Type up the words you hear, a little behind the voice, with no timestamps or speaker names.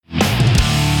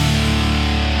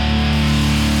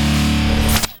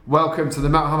Welcome to the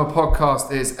Metal Hammer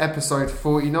podcast. It's episode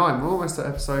 49. We're almost at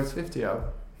episode 50,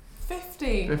 Al.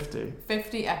 50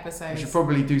 episodes. We should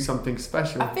probably do something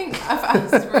special. I think I've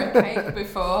asked for a cake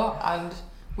before and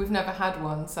we've never had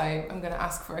one, so I'm going to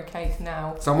ask for a cake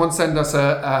now. Someone send us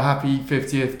a happy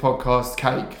 50th podcast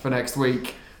cake for next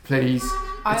week, please.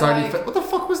 What the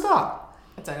fuck was that?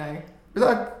 I don't know. Was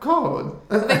that a card?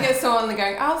 I think it's someone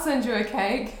going, I'll send you a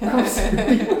cake. I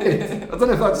don't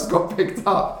know if that just got picked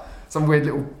up. Some weird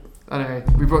little... Anyway,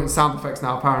 we brought in sound effects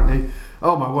now, apparently.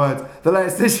 Oh my word. The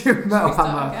latest issue of Metal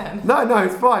Hammer. No,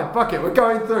 it's fine. Fuck it. We're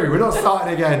going through. We're not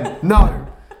starting again. No.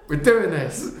 We're doing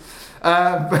this.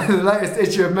 But the latest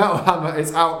issue of Metal Hammer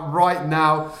is out right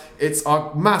now. It's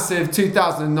our massive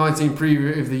 2019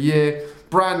 preview of the year.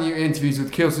 Brand new interviews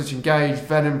with Killswitch Engage,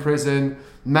 Venom Prison,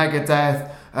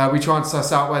 Megadeth. We try and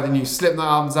suss out where the new Slipknot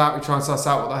album's at. We try and suss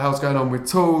out what the hell's going on with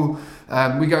Tool.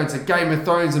 We go into Game of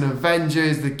Thrones and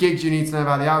Avengers, the gigs you need to know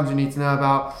about, the albums you need to know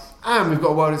about. And we've got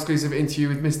a world exclusive interview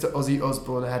with Mr. Ozzy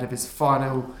Osbourne ahead of his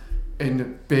final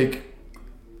in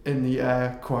the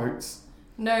air quotes.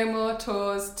 No more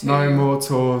tours to... No more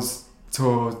tours.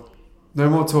 No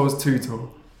more tours to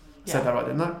tour. Yeah. Said that right,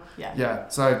 didn't I? Yeah.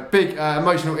 So big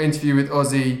emotional interview with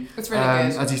Ozzy. It's really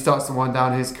good. As he starts to wind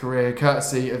down his career,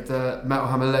 courtesy of the Metal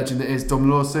Hammer legend that is Dom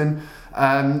Lawson.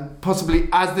 Possibly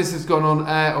as this has gone on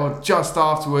air or just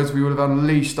afterwards, we will have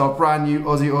unleashed our brand new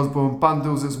Ozzy Osbourne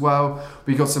bundles as well.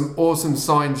 We got some awesome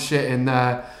signed shit in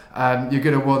there. You're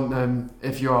going to want them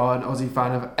if you are an Ozzy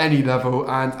fan of any level.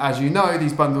 And as you know,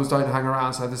 these bundles don't hang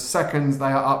around. So the seconds they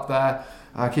are up there,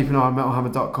 keep an eye on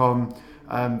metalhammer.com.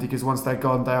 Because once they're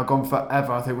gone, they are gone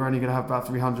forever. I think we're only going to have about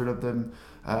 300 of them.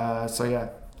 So yeah,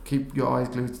 keep your eyes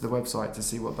glued to the website to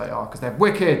see what they are, because they're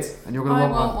wicked, and you're going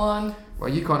to want one. Well,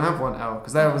 you can't have one, Elle,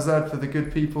 because they are reserved for the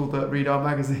good people that read our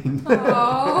magazine.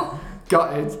 Oh.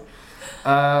 Gutted.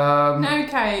 No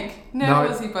cake. No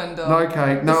Ozzy bundle. No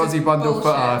cake. No Ozzy bundle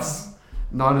bullshit. for us.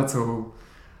 None at all.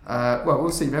 Well,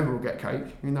 we'll see. Maybe we'll get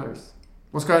cake. Who knows?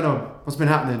 What's going on? What's been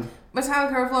happening?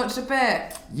 Metallica have launched a beer.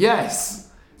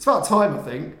 Yes. It's about time, I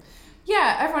think.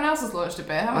 Yeah, everyone else has launched a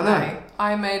beer, haven't they?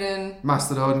 Iron Maiden.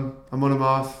 Mastodon. Amon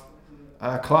Amarth.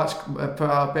 Clutch put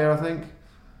out a beer, I think.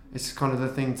 It's kind of the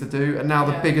thing to do. And now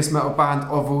the biggest metal band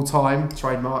of all time,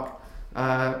 trademark,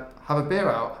 have a beer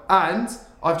out. And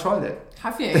I've tried it.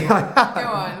 Have you? Go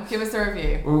on, give us a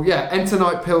review. Well, yeah, Enter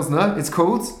Night Pilsner, it's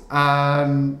called.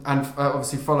 And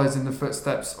obviously follows in the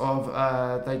footsteps of,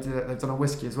 they've done a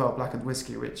whiskey as well, blackened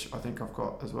whiskey, which I think I've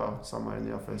got as well, somewhere in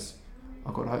the office.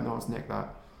 I've got to hope no one's nicked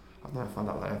that. I've never found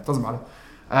out later. Doesn't matter.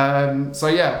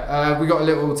 We got a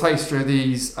little taster of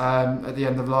these at the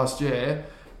end of last year.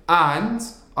 And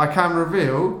I can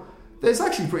reveal that it's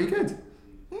actually pretty good.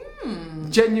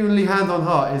 Genuinely, hand on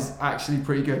heart, is actually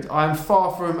pretty good. I am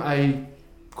far from a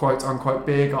quote-unquote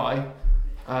beer guy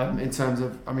in terms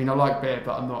of... I mean, I like beer,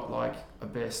 but I'm not like a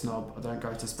beer snob. I don't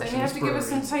go to specialist breweries. So you have to give us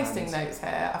some tasting notes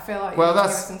here. I feel like you have to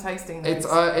give us some tasting notes.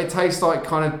 It tastes like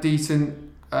kind of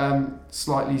decent,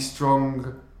 slightly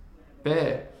strong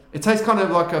beer. It tastes kind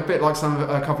of like a bit like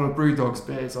a couple of Brewdog's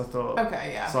beers, I thought.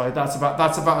 Okay, yeah. So that's about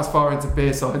as far into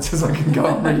beer science as I can go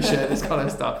and really share this kind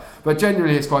of stuff. But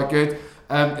generally, it's quite good.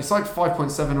 It's like 5.7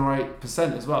 or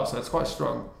 8% as well, so it's quite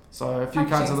strong. So a few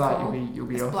cans of that, cool. you'll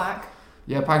be it's off. Black.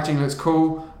 Yeah, packaging looks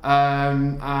cool.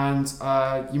 And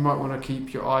you might want to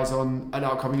keep your eyes on an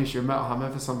upcoming issue of Metal Hammer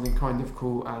for something kind of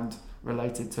cool and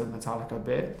related to Metallica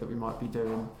beer that we might be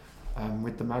doing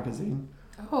with the magazine.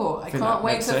 Oh, I can't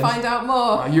wait to find out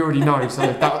more. You already know, so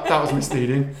that was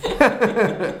misleading.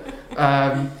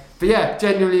 But yeah,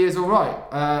 genuinely is alright.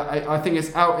 I think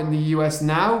it's out in the US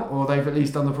now, or they've at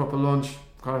least done the proper launch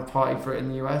kind of party for it in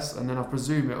the US, and then I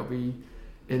presume it'll be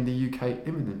in the UK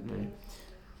imminently.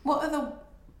 What other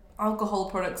alcohol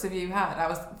products have you had? I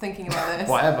was thinking about this.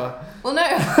 Whatever. Well, no.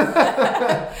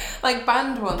 Like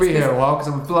banned ones. I'll be here a while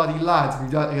because I'm a bloody lad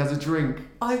who has a drink.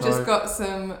 I've just got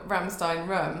some Rammstein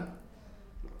rum.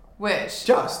 Which?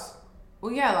 Just?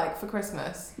 Well, yeah, like for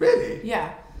Christmas. Really?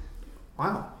 Yeah.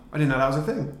 Wow. I didn't know that was a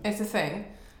thing. It's a thing.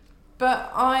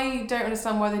 But I don't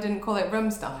understand why they didn't call it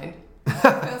Rumstein. It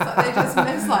feels like they just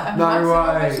missed like a massive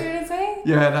opportunity.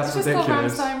 Yeah, that's it's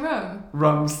ridiculous. It's just called Rammstein rum.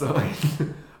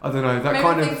 Rumstein. I don't know. That Maybe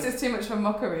kind of... thinks it's too much of a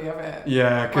mockery of it.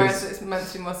 Yeah, because... Whereas it's meant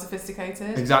to be more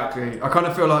sophisticated. Exactly. I kind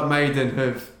of feel like Maiden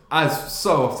have, as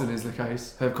so often is the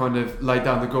case, have kind of laid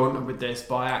down the gauntlet with this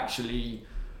by actually...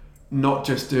 not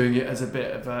just doing it as a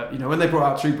bit of a, when they brought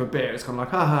out Trooper beer, it's kind of like,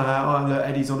 haha, look,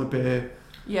 Eddie's on a beer.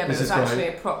 Yeah, but it was actually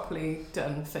a properly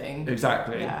done thing.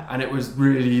 Exactly. Yeah. And it was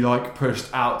really like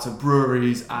pushed out to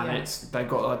breweries, and they've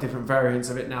got like different variants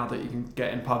of it now that you can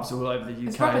get in pubs all over the UK.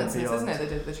 It's Robinson's, isn't it? They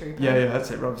did the Trooper. Yeah,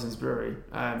 that's it. Robinson's Brewery.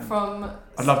 From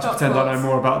I'd love to pretend I know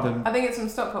more about them. I think it's from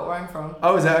Stockport, where I'm from.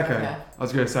 Oh, is it? Okay. Yeah. I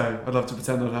was going to say I'd love to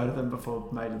pretend I'd heard of them before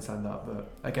Maiden stand up,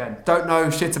 but again, don't know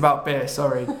shit about beer.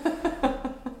 Sorry.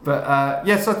 But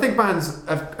so I think bands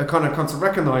have kind of come to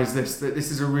recognise that this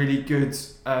is a really good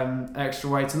extra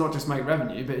way to not just make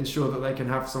revenue, but ensure that they can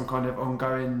have some kind of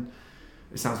ongoing,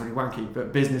 it sounds really wanky,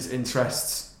 but business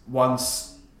interests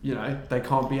once, they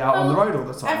can't be out on the road all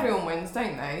the time. Everyone wins,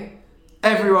 don't they?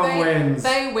 Everyone wins.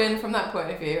 They win from that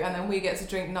point of view, and then we get to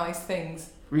drink nice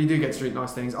things. We do get to drink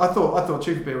nice things. I thought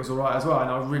Trooper beer was alright as well, and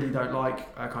I really don't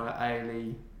like kind of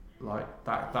ale-y, like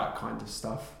that kind of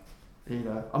stuff.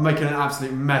 Either. I'm making an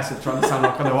absolute mess of trying to sound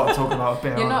like I know what I'm talking about with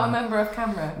beer. You're not a member of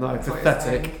CAMRA. No,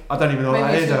 pathetic. I don't even know what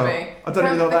that is. I don't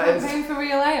even know what that is. Campaign for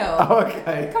Real Ale. Oh,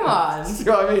 okay. Come on. See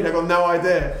what I mean? I've got no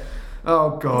idea.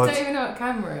 Oh, God. You don't even know what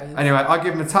CAMRA is. Anyway, I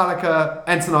give Metallica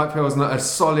Enter Night Pilsner a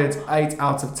solid 8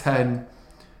 out of 10.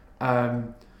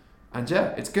 And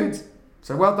yeah, it's good.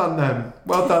 So well done them.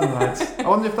 Well done, lads. I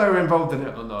wonder if they were involved in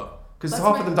it or not. Because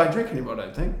half of them don't drink anymore, I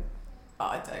don't think.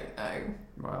 I don't know.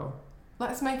 Well...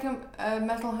 Let's make a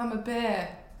Metal Hammer beer.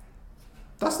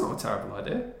 That's not a terrible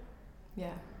idea.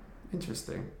 Yeah.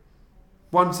 Interesting.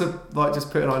 One to just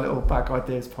put in our little bag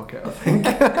ideas pocket, I think.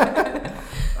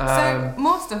 So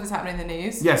more stuff is happening in the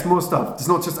news. Yes, more stuff. It's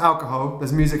not just alcohol.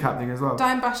 There's music happening as well.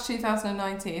 Dime Bash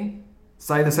 2019.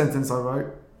 Say the sentence I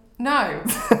wrote. No.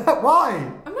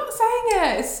 Why? I'm not saying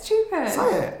it. It's stupid.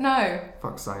 Say it. No.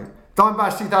 Fuck's sake. Dime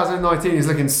Bash 2019 is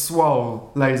looking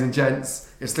swole, ladies and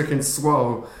gents. It's looking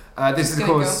swole. This is, of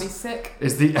course,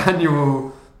 is the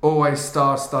annual, always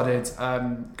star-studded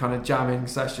kind of jamming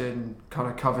session, kind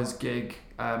of covers gig,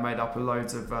 made up of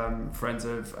loads of friends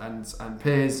of and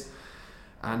peers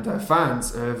and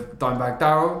fans of Dimebag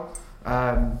Darrell.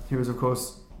 He was, of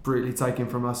course, brutally taken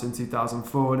from us in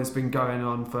 2004, and it's been going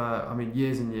on for,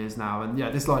 years and years now. And yeah,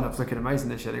 this lineup's looking amazing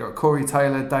this year. They got Corey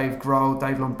Taylor, Dave Grohl,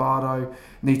 Dave Lombardo,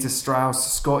 Nita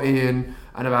Strauss, Scott Ian,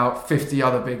 and about 50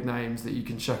 other big names that you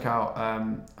can check out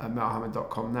at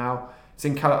metalhammer.com now. It's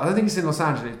in I don't think it's in Los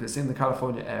Angeles, but it's in the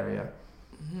California area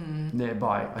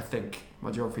nearby, I think.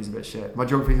 My geography's a bit shit. My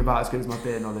geography's about as good as my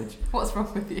beer knowledge. What's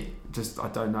wrong with you? Just, I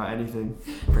don't know anything,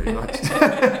 pretty much.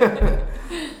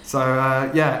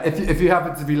 So, if you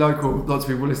happen to be local, lots of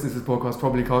people listening to this podcast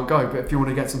probably can't go, but if you want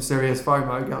to get some serious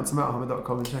FOMO, get onto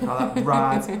metalhammer.com and check out that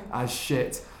rad as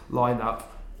shit lineup.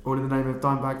 All in the name of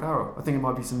Dimebag Darrell. I think it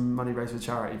might be some money raised for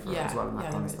charity for it as well and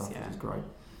that kind of stuff, which is great.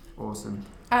 Awesome.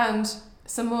 And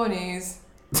some more news.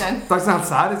 Don't sound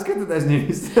sad, it's good that there's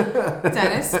news.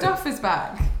 Dennis Stuff is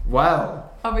back.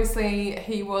 Well. Obviously,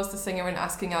 he was the singer in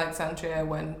Asking Alexandria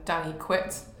when Danny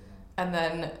quit, and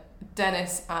then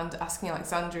Dennis and Asking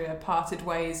Alexandria parted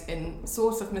ways in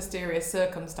sort of mysterious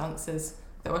circumstances.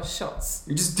 There were shots.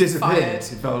 You just disappeared, it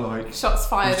felt like. Shots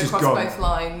fired across both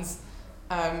lines.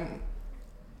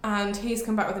 And he's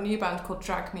come back with a new band called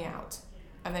Drag Me Out.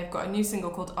 And they've got a new single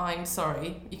called I'm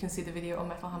Sorry. You can see the video on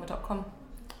metalhammer.com.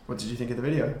 What did you think of the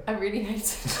video? I really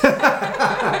hate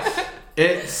it.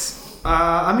 It's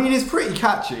pretty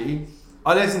catchy.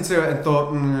 I listened to it and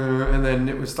thought, and then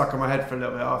it was stuck on my head for a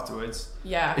little bit afterwards.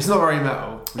 Yeah. It's not very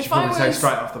metal, which you probably say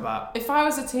straight off the bat. If I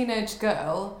was a teenage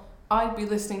girl, I'd be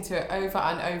listening to it over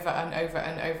and over and over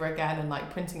and over again and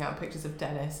printing out pictures of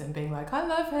Dennis and being like, I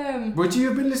love him. Would you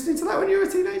have been listening to that when you were a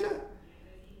teenager?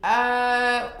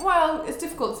 Well, it's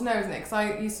difficult to know, isn't it? Because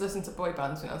I used to listen to boy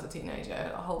bands when I was a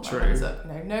teenager. I'll hold my hands up.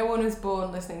 No one is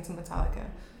born listening to Metallica.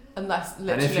 Unless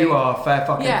literally... And if you are, fair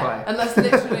fucking play. Unless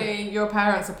literally your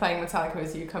parents are playing Metallica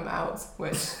as you come out,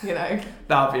 which, That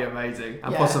would be amazing.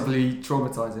 And possibly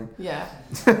traumatising. Yeah.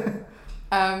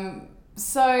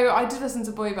 So I did listen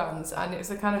to boy bands, and it was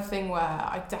the kind of thing where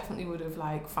I definitely would have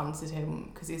fancied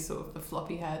him because he's sort of the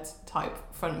floppy head type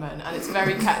frontman, and it's a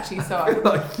very catchy song. I feel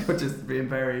like you're just being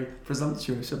very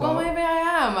presumptuous about. Well, maybe I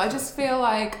am. I just feel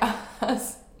like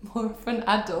as more of an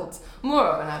adult, I'm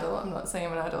not saying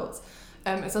I'm an adult.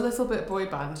 It's a little bit boy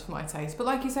band for my taste, but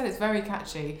like you said, it's very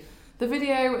catchy. The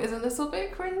video is a little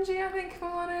bit cringy, I think, if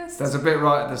I'm honest. There's a bit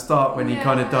right at the start when he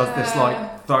kind of does this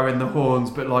throwing the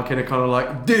horns, but in a kind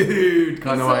of dude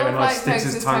kind of way, and sticks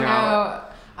his tongue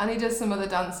out. And he does some other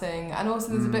dancing, and also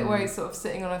there's a bit where he's sort of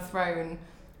sitting on a throne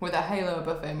with a halo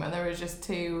above him, and there are just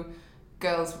two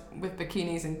girls with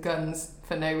bikinis and guns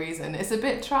for no reason. It's a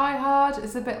bit try hard.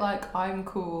 It's a bit I'm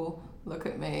cool, look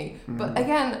at me. But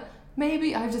again,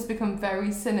 maybe I've just become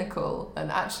very cynical,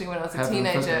 and actually when I was a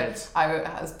teenager,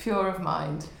 I was pure of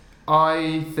mind.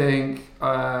 I think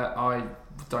I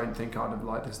don't think I'd have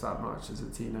liked this that much as a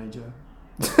teenager.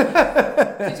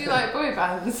 Did you like boy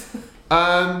bands?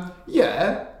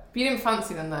 Yeah. But you didn't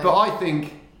fancy them though. But I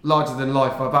think Larger Than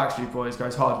Life by Backstreet Boys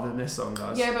goes harder than this song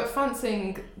does. Yeah, but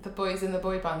fancying the boys in the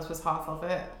boy bands was half of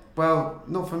it. Well,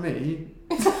 not for me.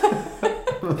 I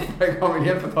can't really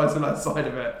empathise on that side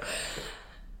of it.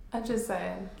 I'm just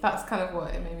saying, that's kind of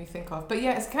what it made me think of. But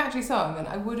yeah, it's a catchy song, and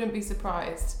I wouldn't be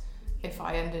surprised if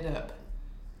I ended up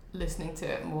listening to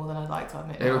it more than I'd like to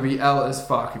admit. It would be L as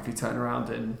fuck if you turn around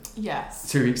in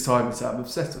 2 weeks' time and say, I'm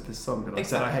obsessed with this song, and I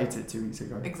said I hated it 2 weeks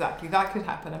ago. Exactly, that could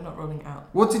happen, I'm not ruling it out.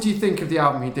 What did you think of the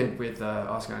album he did with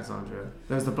Asking Alexandria?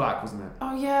 There was the Black, wasn't it?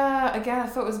 Oh yeah, again, I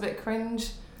thought it was a bit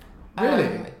cringe.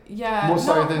 Really? Yeah. More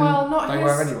so than they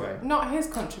were anyway. Not his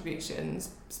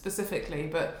contributions specifically,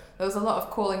 but there was a lot of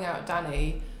calling out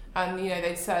Danny, and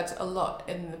they said a lot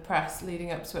in the press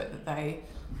leading up to it that they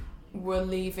were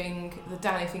leaving the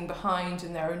Danny thing behind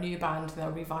and they're a new band and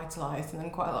they're revitalised, and then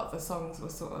quite a lot of the songs were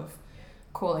sort of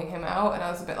calling him out, and I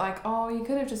was a bit like, oh, you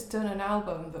could have just done an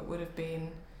album that would have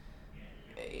been,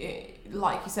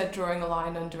 like you said, drawing a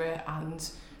line under it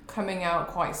and coming out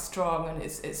quite strong, and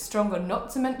it's stronger not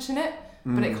to mention it,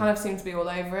 but it kind of seemed to be all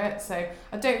over it. So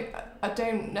I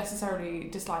don't necessarily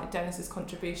dislike Dennis's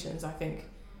contributions. I think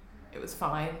it was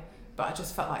fine, but I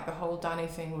just felt like the whole Danny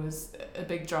thing was a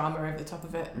big drama over the top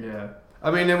of it. Yeah,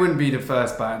 I mean, it wouldn't be the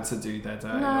first band to do their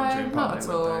dirty laundry in public, not at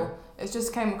all. It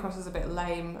just came across as a bit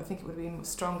lame. I think it would have been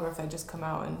stronger if they just come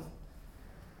out and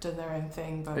done their own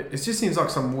thing. But it just seems like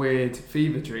some weird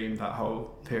fever dream, that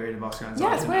whole period of Asking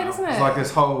Alexandria. Yeah, it's weird, isn't it? It's like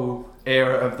this whole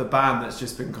era of the band that's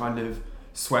just been kind of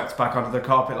swept back under the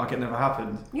carpet like it never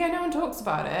happened. Yeah, no one talks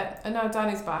about it, and now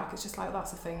Danny's back. It's just like,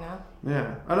 that's a thing now.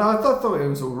 Yeah, and I thought it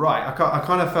was all right. I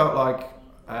kind of felt like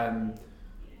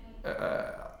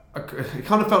it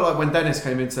kind of felt like when Dennis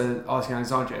came into Asking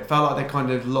Alexandria, it felt like they kind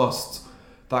of lost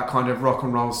that kind of rock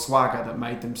and roll swagger that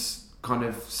made them kind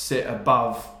of sit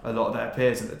above a lot of their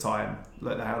peers at the time,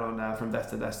 like they had on From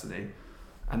Death to Destiny.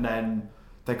 And then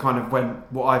they kind of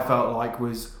went, what I felt like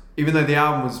was, even though the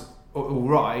album was all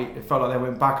right, it felt like they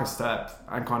went back a step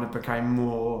and kind of became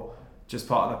more just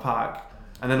part of the pack.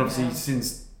 And then obviously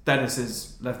since Dennis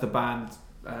has left the band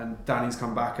and Danny's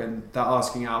come back, and that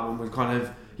Asking album was kind of,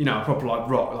 a proper like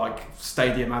rock, like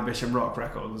stadium ambition rock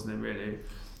record, wasn't it really?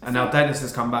 And now Dennis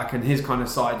has come back, and his kind of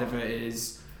side of it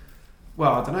is,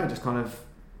 well, I don't know, just kind of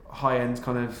high-end,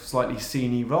 kind of slightly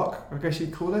sceney rock, I guess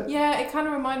you'd call it. Yeah, it kind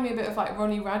of reminded me a bit of like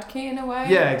Ronnie Radke in a way.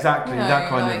 Yeah, exactly, that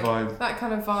kind of vibe. That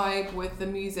kind of vibe with the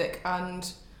music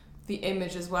and the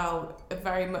image as well.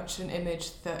 Very much an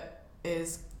image that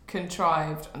is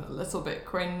contrived and a little bit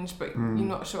cringe, but you're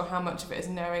not sure how much of it is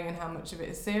knowing and how much of it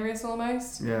is serious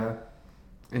almost. Yeah.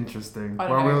 Interesting. I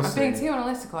don't know. I'm being too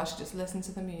analytical. I should just listen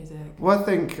to the music. Well, I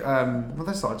think,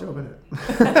 that's our job, isn't it?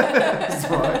 That's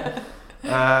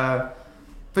right.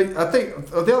 But I think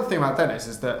the other thing about Dennis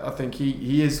is that I think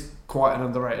he is quite an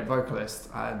underrated vocalist,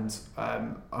 and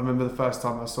I remember the first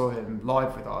time I saw him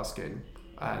live with Asking,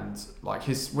 and like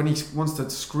when he wants to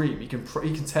scream, he can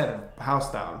tear the house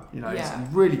down. He's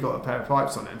really got a pair of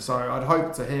pipes on him. So I'd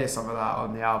hope to hear some of that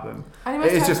on the album.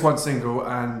 It is just one single,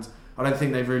 and I don't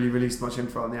think they've really released much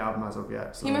info on the album as of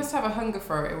yet. So. He must have a hunger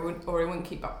for it, or he wouldn't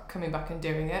keep coming back and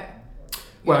doing it.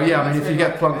 Well, yeah, I mean, if you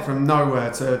get plunked from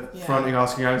nowhere to fronting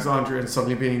Asking Alexandria and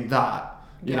suddenly being that,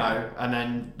 you know, and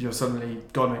then you're suddenly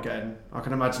gone again, I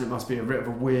can imagine it must be a bit of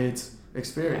a weird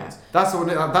experience. Yeah.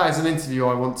 That is an interview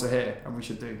I want to hear, and we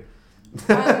should do.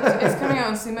 And it's coming out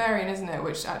on Sumerian, isn't it?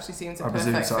 Which actually seems a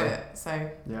perfect fit.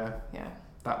 So yeah,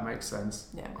 that makes sense.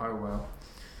 Yeah. Oh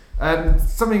well.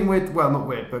 Something weird, well, not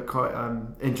weird, but quite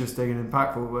interesting and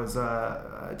impactful was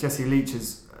Jesse Leach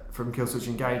from Killswitch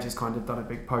Engage has kind of done a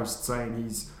big post saying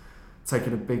he's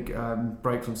taken a big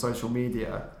break from social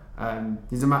media.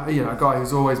 He's a guy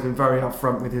who's always been very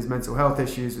upfront with his mental health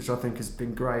issues, which I think has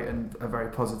been great and a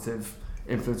very positive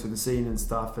influence with the scene and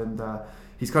stuff. And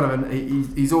he's kind of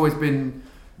he's always been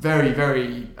very,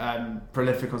 very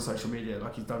prolific on social media.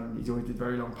 Like he's always did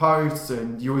very long posts,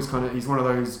 and he's one of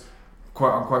those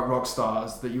quote unquote rock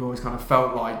stars that you always kind of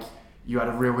felt like you had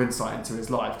a real insight into his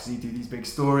life, because he'd do these big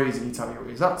stories and he'd tell you what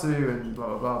he was up to and blah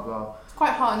blah blah blah. It's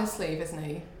quite heart on his sleeve, isn't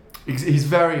he? He's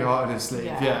very heart on his sleeve.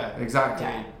 Yeah, exactly.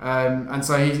 Yeah. And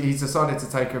so he's decided to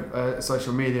take a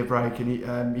social media break,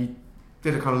 and he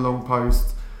did a kind of long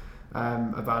post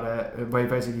about it, where he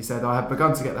basically said, "I have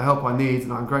begun to get the help I need,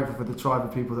 and I'm grateful for the tribe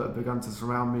of people that have begun to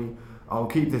surround me. I'll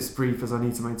keep this brief as I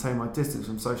need to maintain my distance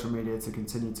from social media to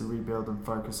continue to rebuild and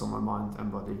focus on my mind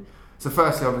and body." So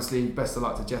firstly, obviously, best of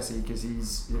luck to Jesse, because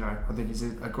he's, I think he's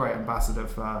a great ambassador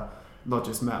for not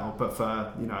just metal, but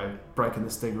for, you know, breaking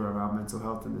the stigma around mental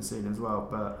health in the scene as well.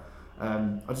 But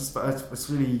it's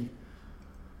really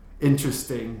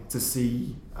interesting to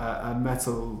see a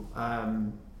metal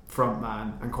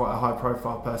frontman and quite a high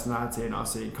profile personality in our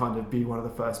scene kind of be one of the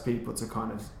first people to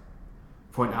kind of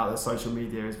point out that social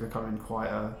media is becoming quite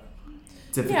a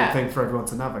difficult thing for everyone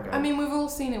to navigate. I mean, we've all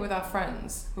seen it with our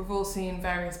friends. We've all seen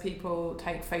various people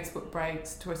take Facebook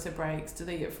breaks, Twitter breaks,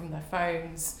 delete it from their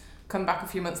phones, come back a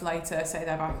few months later, say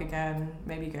they're back again,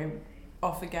 maybe go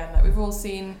off again. Like, we've all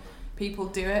seen people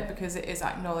do it because it is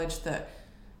acknowledged that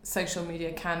social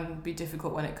media can be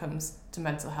difficult when it comes to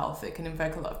mental health. It can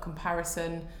invoke a lot of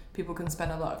comparison. People can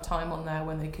spend a lot of time on there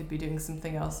when they could be doing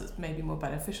something else that's maybe more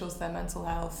beneficial to their mental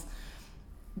health.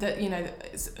 That, you know,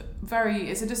 it's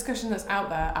a discussion that's out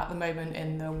there at the moment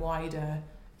in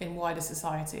wider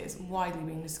society. It's widely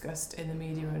being discussed in the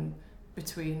media and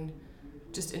between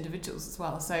just individuals as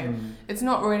well. So it's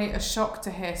not really a shock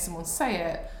to hear someone say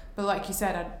it, but like you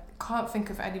said, I can't think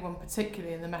of anyone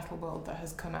particularly in the metal world that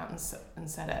has come out and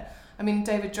said it. I mean,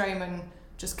 David Draymond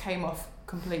just came off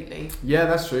completely. Yeah,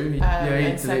 that's true. He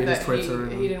deleted his Twitter.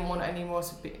 He didn't want any more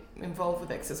to be involved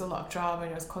with it because there's a lot of drama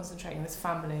and he was concentrating on his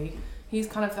family. He's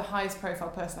kind of the highest profile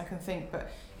person I can think, but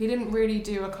he didn't really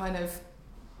do a kind of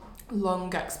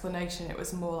long explanation. It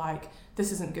was more like,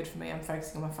 this isn't good for me, I'm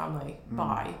focusing on my family,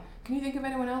 bye. Can you think of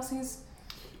anyone else who's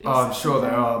I'm sure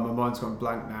there are. My mind's gone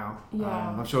blank now.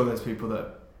 Yeah. I'm sure there's people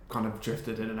that kind of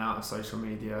drifted in and out of social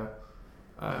media.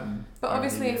 But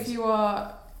obviously if you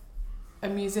are a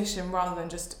musician rather than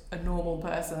just a normal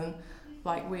person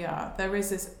like we are, there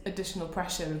is this additional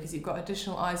pressure because you've got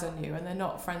additional eyes on you and they're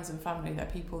not friends and family, they're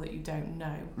people that you don't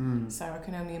know. So I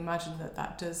can only imagine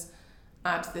that does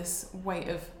add this weight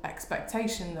of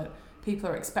expectation that people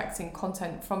are expecting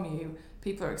content from you,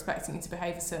 people are expecting you to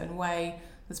behave a certain way.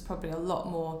 There's probably a lot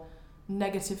more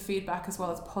negative feedback as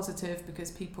well as positive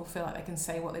because people feel like they can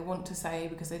say what they want to say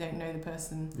because they don't know the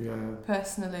person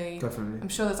personally. Definitely. I'm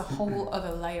sure there's a whole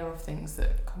other layer of things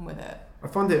that come with it. I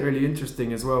find it really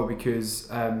interesting as well because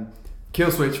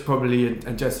Killswitch probably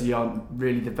and Jesse aren't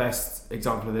really the best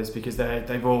example of this because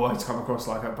they've always come across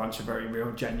like a bunch of very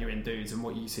real, genuine dudes, and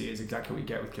what you see is exactly what you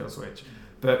get with Killswitch.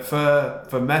 But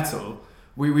for metal,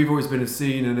 we've always been a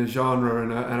scene and a genre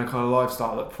and a kind of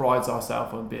lifestyle that prides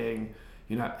ourselves on being,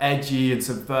 you know, edgy and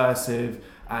subversive,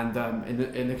 and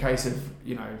in the case of,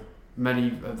 you know, many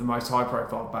of the most high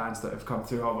profile bands that have come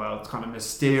through our world, kind of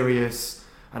mysterious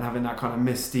and having that kind of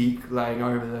mystique laying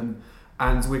over them,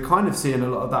 and we're kind of seeing a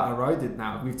lot of that eroded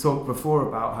now. We've talked before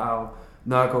about how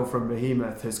Nurgle from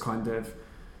Behemoth has kind of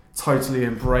totally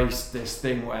embraced this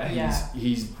thing where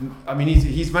he's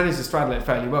managed to straddle it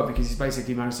fairly well because he's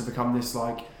basically managed to become this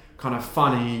like kind of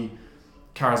funny,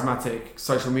 charismatic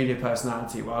social media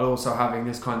personality while also having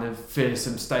this kind of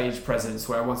fearsome stage presence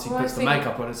where once he puts the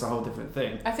makeup on, it's a whole different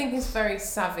thing. I think he's very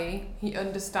savvy. He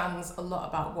understands a lot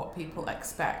about what people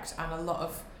expect, and a lot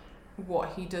of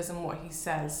what he does and what he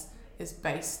says is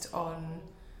based on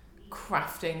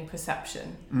crafting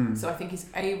perception. So I think he's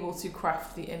able to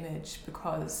craft the image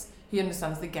because he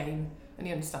understands the game and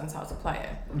he understands how to play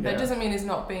it. That doesn't mean he's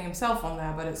not being himself on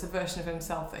there, but it's a version of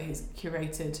himself that he's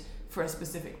curated for a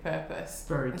specific purpose.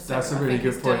 That's a really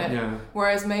good point, yeah.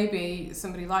 Whereas maybe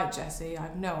somebody like Jesse, I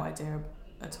have no idea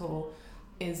at all,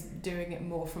 is doing it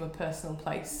more from a personal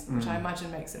place, which I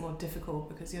imagine makes it more difficult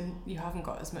because you haven't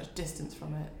got as much distance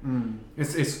from it.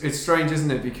 It's strange, isn't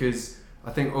it? Because I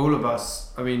think all of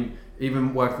us, I mean,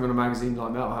 even working on a magazine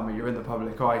like Metal Hammer, you're in the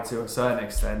public eye to a certain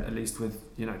extent, at least with,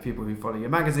 you know, people who follow your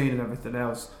magazine and everything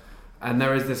else. And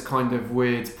there is this kind of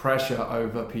weird pressure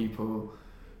over people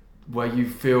where you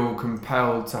feel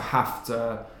compelled to have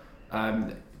to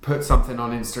put something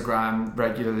on Instagram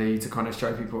regularly to kind of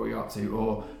show people what you're up to,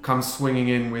 or come swinging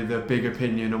in with a big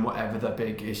opinion on whatever the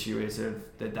big issue is of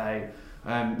the day.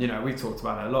 You know, we talked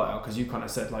about it a lot because you kind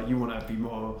of said like you want to be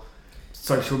more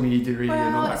social media-y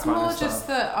and all that kind of stuff. Well, it's more just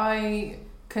that I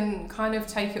can kind of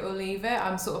take it or leave it.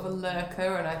 I'm sort of a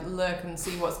lurker, and I lurk and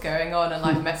see what's going on and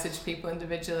like message people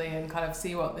individually and kind of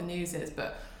see what the news is,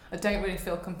 but I don't really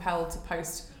feel compelled to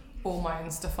post all my own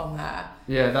stuff on there.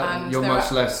 Yeah, you're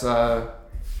much less...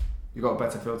 You've got a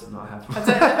better filter than I have. I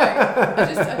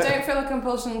don't know. I don't feel a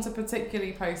compulsion to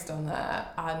particularly post on there,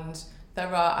 and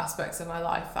there are aspects of my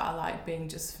life that I like being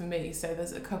just for me. So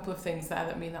there's a couple of things there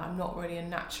that mean that I'm not really a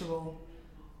natural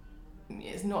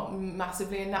it's not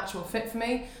massively a natural fit for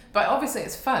me. But obviously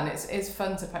it's fun. It's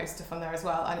fun to post stuff on there as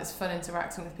well, and it's fun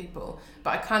interacting with people.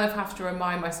 But I kind of have to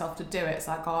remind myself to do it. It's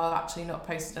like, oh, I've actually not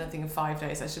posted anything in 5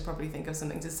 days. I should probably think of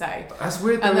something to say. That's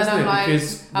weird though, and then isn't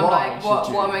I'm it? like, Because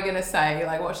what am I going to say?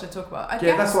 Like, what should I talk about? I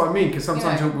guess, that's what I mean, because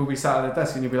sometimes we'll be sat at the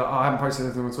desk and you'll be like, oh, I haven't posted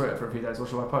anything on Twitter for a few days, what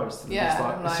should I post? And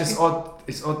it's just odd.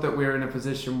 It's odd that we're in a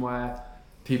position where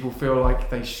people feel like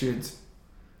they should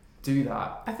do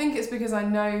that. I think it's because I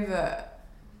know that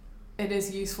it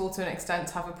is useful to an extent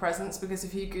to have a presence, because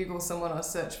if you Google someone or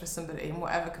search for somebody in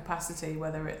whatever capacity,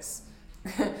 whether it's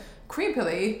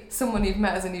creepily someone you've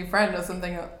met as a new friend or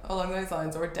something along those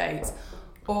lines, or a date,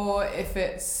 or if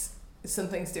it's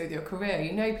something to do with your career,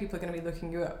 you know people are going to be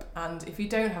looking you up, and if you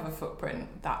don't have a footprint,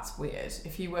 that's weird.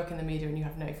 If you work in the media and you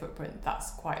have no footprint,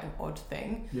 that's quite an odd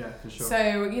thing. Yeah, for sure.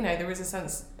 So, you know, there is a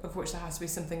sense of which there has to be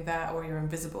something there, or you're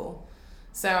invisible.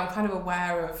 So I'm kind of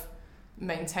aware of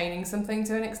maintaining something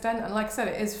to an extent, and like I said,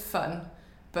 it is fun,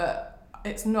 but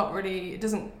it's not really, it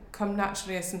doesn't come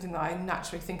naturally as something that I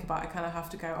naturally think about. I kind of have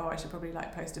to go, oh, I should probably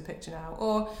like post a picture now,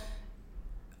 or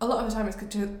a lot of the time it's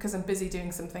because I'm busy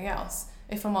doing something else.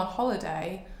 If I'm on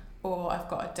holiday or I've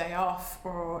got a day off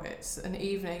or it's an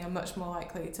evening, I'm much more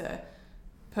likely to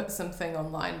put something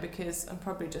online because I'm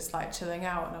probably just like chilling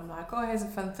out and I'm like, oh, here's a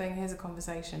fun thing, here's a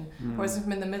conversation. Whereas if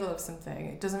I'm in the middle of something,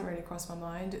 it doesn't really cross my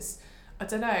mind. I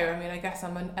don't know, I mean, I guess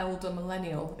I'm an elder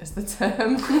millennial is the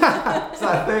term. Is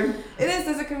that a thing? It is,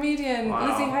 there's a comedian, wow.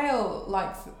 Lizzie Hale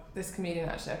likes this comedian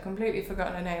actually, I've completely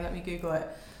forgotten her name, let me Google it.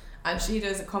 And she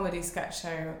does a comedy sketch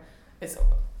show. She's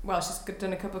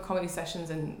done a couple of comedy sessions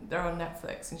and they're on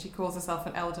Netflix, and she calls herself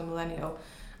an elder millennial.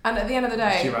 And at the end of the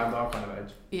day... Is she around our kind of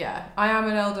age? Yeah, I am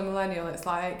an elder millennial. It's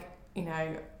like, you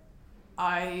know,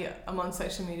 I am on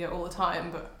social media all the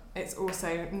time, but it's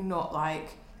also not like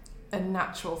a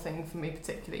natural thing for me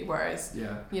particularly, whereas,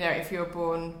 you know, if you're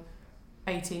born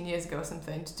 18 years ago or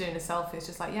something, doing a selfie is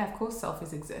just like, yeah, of course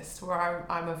selfies exist.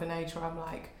 Where I'm of an age where I'm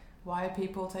like, why are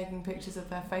people taking pictures of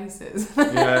their faces?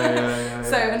 Yeah.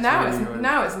 So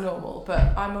now it's normal,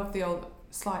 but I'm of the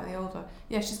slightly older.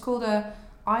 Yeah, she's called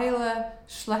Isla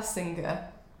Schlesinger.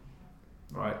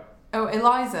 Right. Oh,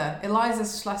 Eliza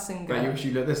Schlesinger. But you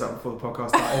actually looked this up before the podcast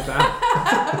started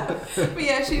now. But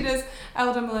yeah, she does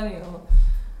elder millennial.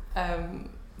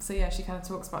 So yeah, she kind of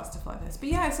talks about stuff like this. But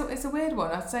yeah, it's a weird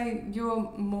one. I'd say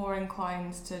you're more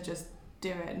inclined to just do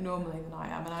it normally than I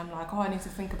am, and I'm like, oh, I need to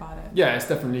think about it. Yeah, it's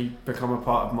definitely become a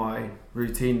part of my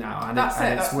routine now, and that's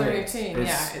it's weird. The routine.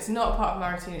 It's not a part of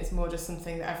my routine. It's more just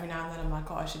something that every now and then I'm like,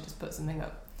 oh, I should just put something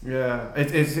up. Yeah,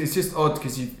 it's just odd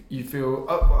because you feel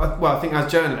well. I think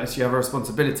as journalists, you have a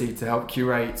responsibility to help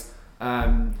curate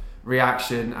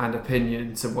reaction and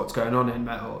opinion to what's going on in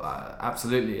metal.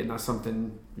 Absolutely, and that's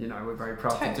something, you know, we're very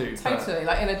proud to do. Totally,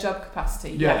 like in a job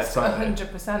capacity. Yeah, yes, totally.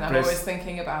 100%. I'm always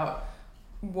thinking about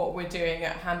what we're doing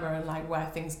at Hammer and like where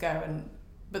things go,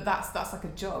 but that's like a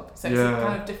job, so it's a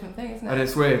kind of different thing, isn't it? And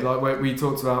it's weird, like we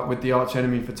talked about with the arch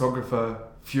enemy photographer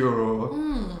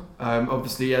Furor.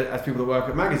 Obviously, as people that work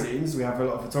at magazines, we have a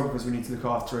lot of photographers we need to look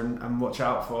after and watch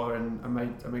out for and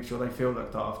make sure they feel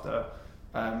looked after.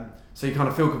 So you kind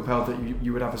of feel compelled that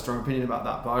you would have a strong opinion about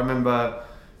that. But I remember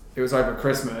it was over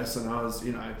Christmas and I was,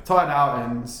 you know, tired out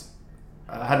and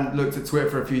I hadn't looked at Twitter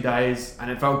for a few days,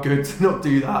 and it felt good to not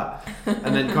do that.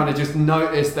 And then kind of just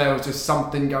noticed there was just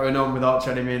something going on with arch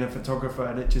enemy and a photographer,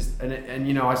 and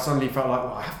you know, I suddenly felt like,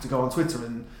 well, I have to go on Twitter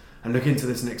and look into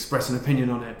this and express an opinion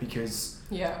on it because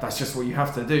that's just what you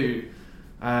have to do.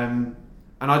 And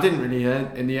I didn't really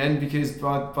in the end, because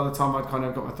by the time I'd kind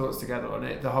of got my thoughts together on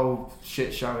it, the whole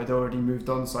shit show had already moved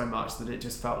on so much that it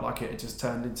just felt like it had just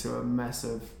turned into a mess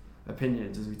of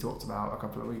opinions, as we talked about a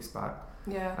couple of weeks back.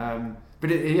 But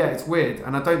it's weird,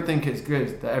 and I don't think it's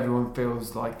good that everyone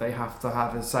feels like they have to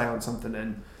have a say on something,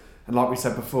 and like we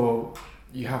said before,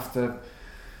 you have to,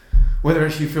 whether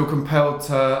it's you feel compelled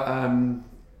to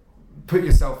put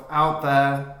yourself out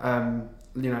there,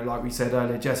 you know, like we said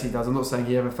earlier, Jesse does. I'm not saying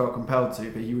he ever felt compelled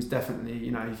to, but he was definitely,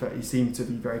 you know, he seemed to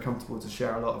be very comfortable to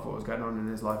share a lot of what was going on in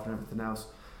his life and everything else.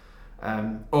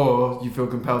 Or you feel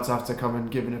compelled to have to come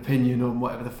and give an opinion on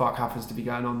whatever the fuck happens to be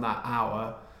going on that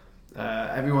hour.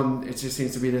 Everyone, it just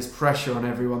seems to be this pressure on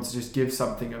everyone to just give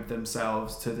something of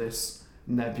themselves to this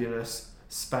nebulous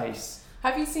space.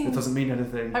 Have you seen? It doesn't mean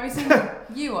anything. Have you seen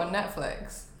You on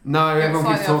Netflix? No,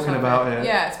 everyone keeps talking about it.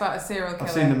 Yeah, it's about a serial killer.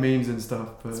 I've seen the memes and stuff.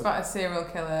 But it's about a serial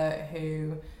killer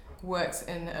who works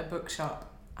in a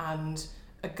bookshop, and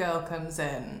a girl comes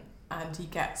in and he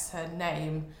gets her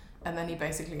name, and then he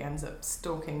basically ends up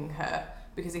stalking her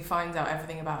because he finds out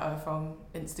everything about her from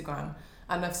Instagram.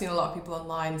 And I've seen a lot of people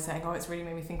online saying, oh, it's really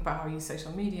made me think about how I use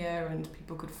social media and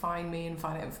people could find me and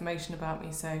find out information about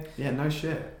me. So yeah, no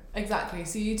shit. Exactly.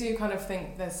 So you do kind of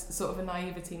think there's sort of a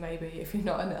naivety maybe if you're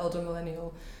not an elder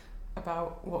millennial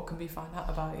about what can be found out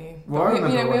about you. Well,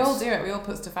 but we all do it. We all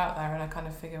put stuff out there, and I kind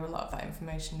of figure a lot of that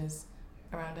information is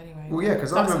around anyway. Well, yeah,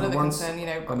 because I remember another once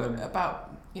concern,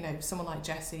 about someone like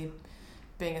Jessie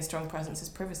being a strong presence is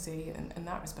privacy in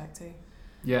that respect too.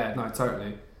 Yeah, no,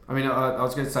 totally. I mean, I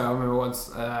was going to say, I remember once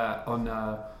on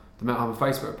the Metal Hammer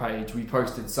Facebook page, we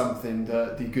posted something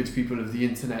that the good people of the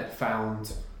internet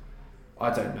found.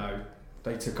 I don't know.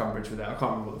 They took umbrage with it. I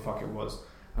can't remember what the fuck it was.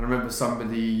 And I remember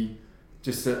somebody,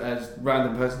 just a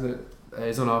random person that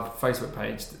is on our Facebook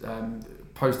page,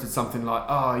 posted something like,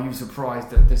 "Oh, are you surprised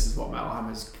that this is what Metal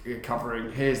Hammer's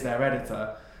covering? Here's their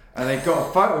editor." And they got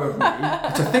a photo of me,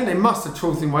 which I think they must have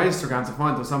trawled through my Instagram to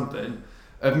find or something,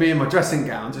 of me in my dressing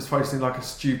gown, just posting like a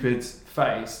stupid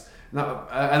face.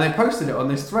 And they posted it on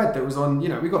this thread that was on,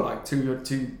 we got like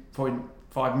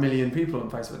 2.5 million people on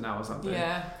Facebook now or something.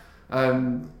 Yeah.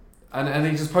 And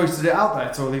he just posted it out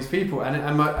there to all these people, and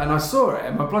I saw it,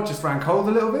 and my blood just ran cold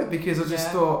a little bit, because I just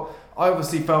thought, I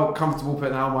obviously felt comfortable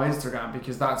putting it out on my Instagram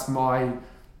because that's my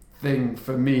thing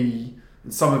for me,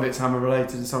 and some of it's Hammer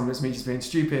related and some of it's me just being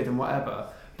stupid and whatever,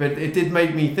 but it did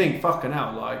make me think, fucking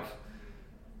hell, like,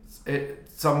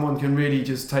 someone can really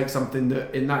just take something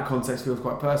that in that context feels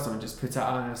quite personal and just put it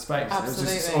out in a space. Absolutely, it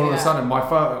was just all of a sudden my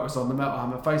photo was on the Metal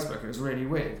Hammer Facebook. It was really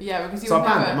weird. Yeah, because I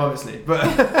banned them, obviously, but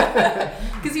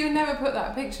because you would never put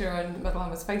that picture on Metal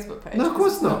Hammer's Facebook page. No, of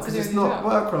course not, because it's not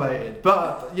work related.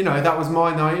 But that was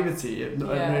my naivety. We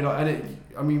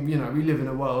live in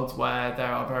a world where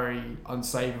there are very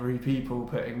unsavoury people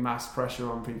putting mass pressure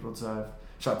on people to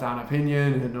shut down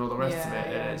opinion and all the rest of it.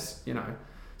 It is,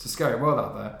 it's a scary world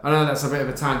out there. I know that's a bit of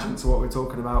a tangent to what we're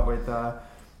talking about with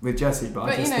Jessie, but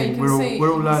I just think we're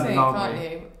all learning, aren't we?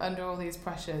 You, under all these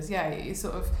pressures,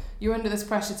 you're under this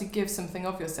pressure to give something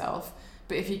of yourself,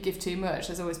 but if you give too much,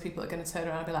 there's always people that are going to turn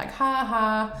around and be like, ha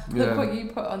ha, look what you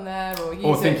put on there,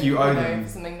 or think you owe them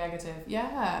something negative.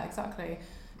 Yeah, exactly.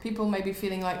 People may be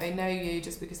feeling like they know you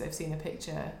just because they've seen a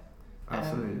picture,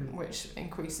 which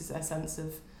increases their sense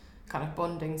of kind of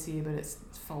bonding to you, but it's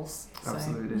false.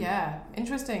 Absolutely. So, yeah,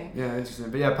 interesting. Yeah,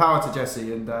 interesting. But yeah, power to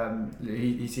Jessie, and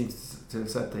he seems to have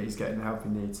said that he's getting the help he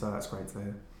needs, so that's great to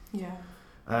hear. Yeah.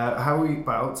 How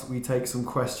about we take some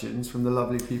questions from the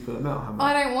lovely people at Metal Hammer?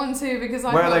 I don't want to, because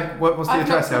what's the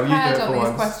address? How you do it for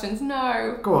these questions.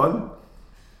 No. Go on.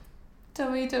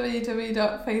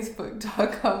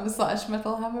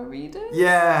 www.facebook.com/metalhammerreaders.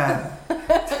 Yeah.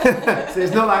 So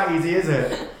it's not that easy, is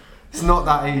it? It's not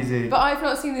that easy. But I've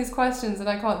not seen these questions and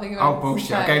I can't think of anything. Oh,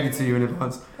 bullshit. I gave it to you in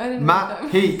advance. Matt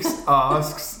Heeks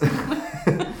asks,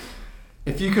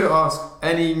 if you could ask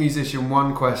any musician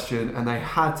one question and they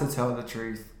had to tell the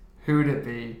truth, who would it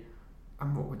be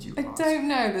and what would you ask? I don't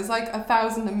know. There's like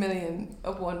 1,000 million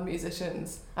of one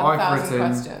musicians and 1,000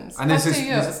 questions. And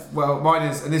mine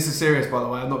is, and this is serious, by the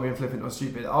way, I'm not being flippant or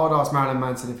stupid. I would ask Marilyn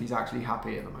Manson if he's actually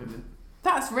happy at the moment.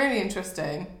 That's really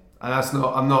interesting. And that's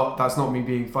not me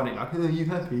being funny. Like, are you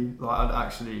happy? Like, I'd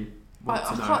actually want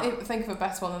to know. I can't even think of a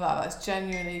better one than that. That's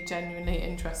genuinely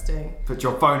interesting. Put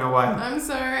your phone away. I'm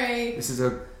sorry. This is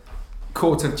a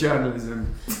court of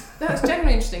journalism. That's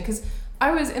genuinely interesting, because I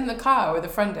was in the car with a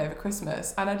friend over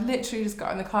Christmas, and I'd literally just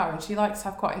got in the car, and she likes to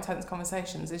have quite intense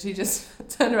conversations, and she just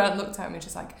turned around and looked at me and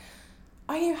she's like,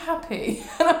 "Are you happy?"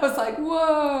 And I was like,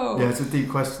 whoa. Yeah, it's a deep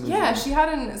question. Yeah, she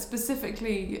hadn't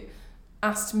specifically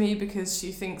asked me because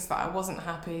she thinks that I wasn't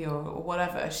happy or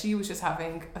whatever. She was just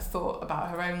having a thought about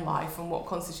her own life and what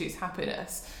constitutes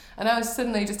happiness. And I was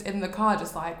suddenly just in the car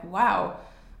just like, wow,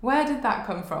 where did that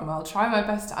come from? I'll try my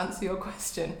best to answer your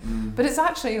question. But it's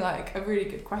actually like a really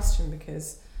good question,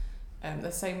 because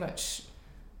there's so much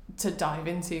to dive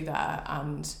into there,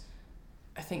 and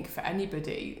I think for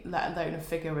anybody, let alone a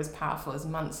figure as powerful as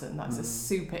Manson, that's a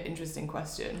super interesting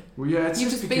question. Well, yeah, it's you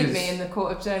just beat me in the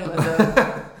court of journalism.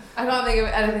 I can't think of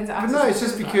anything to ask. No, it's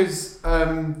just because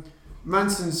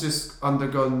Manson's just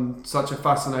undergone such a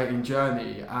fascinating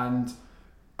journey, and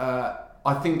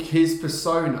I think his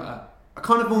persona,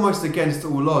 kind of almost against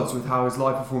all odds with how his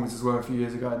live performances were a few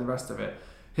years ago and the rest of it,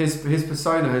 his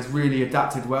persona has really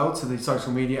adapted well to the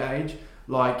social media age.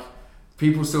 Like,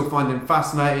 people still find him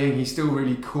fascinating. He's still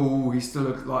really cool. He's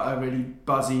still like a really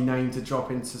buzzy name to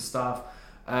drop into stuff.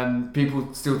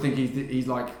 People still think he's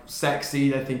like sexy.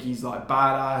 They think he's like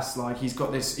badass. Like, he's still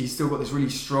got this really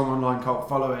strong online cult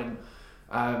following,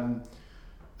 and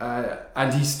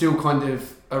he's still kind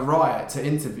of a riot to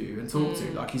interview and talk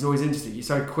to. Like, he's always interesting. He's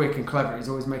so quick and clever. He's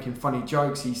always making funny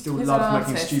jokes. He still loves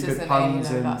making stupid puns.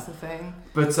 You know, that's the thing.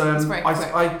 But I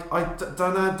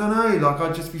don't know. Like,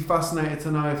 I'd just be fascinated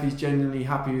to know if he's genuinely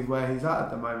happy with where he's at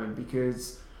the moment,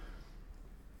 because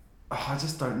I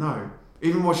just don't know.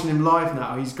 Even watching him live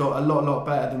now, he's got a lot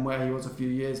better than where he was a few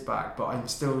years back, but I'm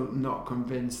still not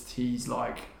convinced he's,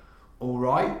 like, all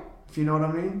right, if you know what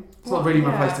I mean. It's not really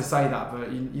my place to say that,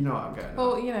 but you know what I'm getting at.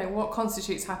 Well, you know, what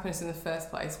constitutes happiness in the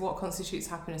first place? What constitutes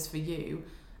happiness for you?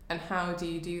 And how do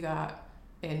you do that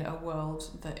in a world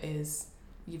that is,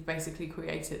 you've basically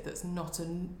created, that's not a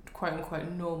quote-unquote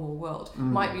normal world?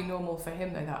 Might be normal for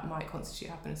him, though, that might constitute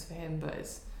happiness for him, but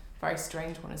it's a very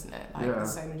strange one, isn't it? Like,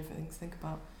 there's so many different things to think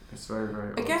about. It's very,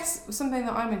 very odd. I guess something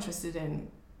that I'm interested in,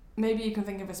 maybe you can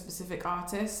think of a specific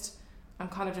artist. I'm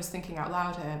kind of just thinking out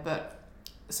loud here, but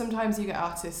sometimes you get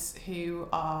artists who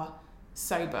are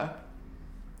sober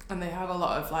and they have a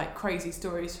lot of like crazy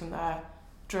stories from their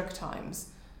drug times.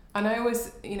 And I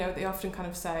always, you know, they often kind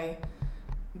of say,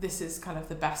 this is kind of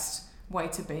the best way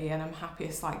to be and I'm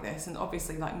happiest like this, and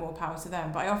obviously like more power to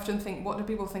them. But I often think, what do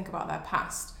people think about their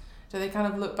past? Do they kind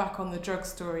of look back on the drug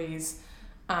stories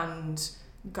and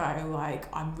go like,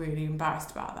 I'm really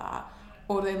embarrassed about that?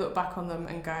 Or do they look back on them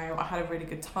and go, I had a really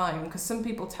good time? Because some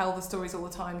people tell the stories all the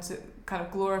time to kind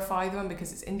of glorify them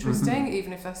because it's interesting,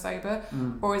 even if they're sober.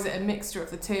 Or is it a mixture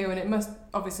of the two? And it must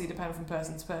obviously depend from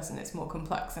person to person. It's more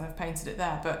complex and I've painted it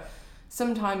there. But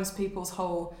sometimes people's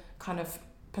whole kind of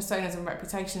personas and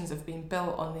reputations have been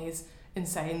built on these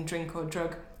insane drink or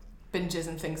drug binges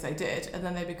and things they did. And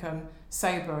then they become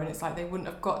sober and it's like they wouldn't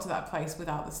have got to that place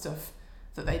without the stuff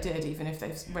that they did, even if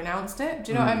they've renounced it.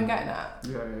 Do you know what I'm getting at?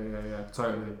 Yeah,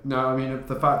 totally. No, I mean,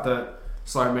 the fact that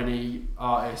so many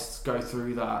artists go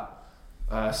through that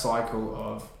cycle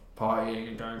of partying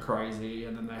and going crazy,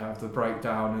 and then they have the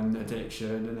breakdown and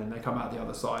addiction, and then they come out the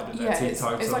other side and they're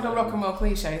teetotal. It's like a rock and roll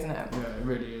cliche, isn't it? Yeah, it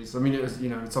really is. I mean, it was, you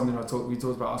know, something we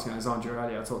talked about asking Alexandra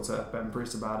earlier. I talked to Ben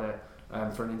Bruce about it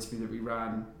for an interview that we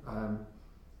ran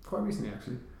quite recently,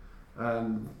 actually.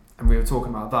 And we were talking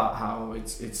about that, how it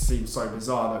seems so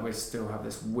bizarre that we still have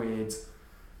this weird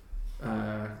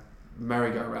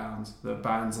merry-go-round that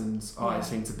bands and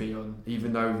artists seem to be on,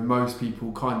 even though most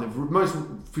people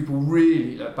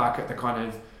really look back at the kind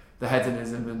of the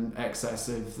hedonism and excess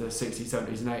of the 60s,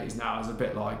 70s and 80s now as a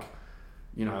bit like,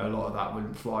 you know, a lot of that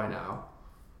wouldn't fly now.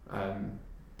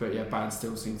 But yeah, bands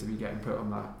still seem to be getting put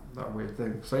on that weird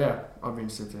thing. So yeah, I'm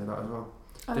interested to hear that as well.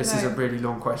 This is a really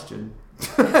long question.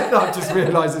 I've just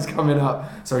realised it's coming up,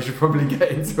 so I should probably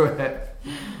get into it.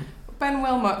 Ben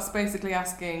Wilmot's basically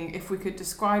asking if we could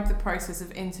describe the process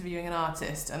of interviewing an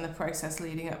artist and the process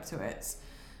leading up to it.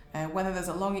 Whether there's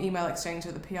a long email exchange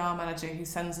with the PR manager who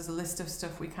sends us a list of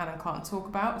stuff we can and can't talk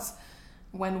about.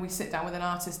 When we sit down with an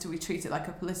artist, do we treat it like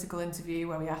a political interview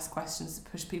where we ask questions to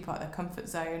push people out of their comfort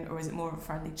zone, or is it more of a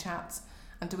friendly chat?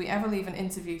 And do we ever leave an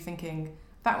interview thinking,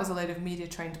 that was a load of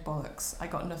media-trained bollocks, I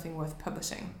got nothing worth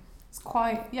publishing? It's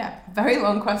quite, very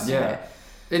long question. Yeah,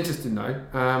 interesting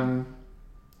though.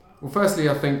 Well, firstly,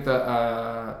 I think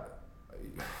that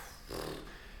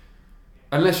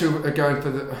unless you're going for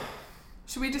the...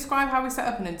 Should we describe how we set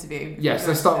up an interview? Yes,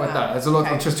 let's start with that. There's a lot.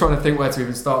 Okay. I'm just trying to think where to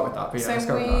even start with that. But yeah,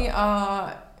 so we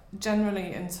are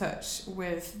generally in touch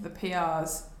with the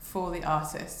PRs for the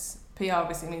artists. PR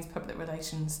obviously means public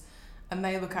relations. And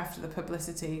they look after the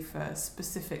publicity for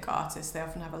specific artists. They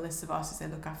often have a list of artists they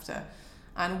look after.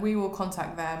 And we will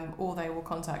contact them, or they will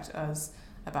contact us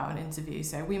about an interview.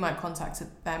 So we might contact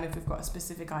them if we've got a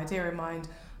specific idea in mind.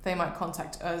 They might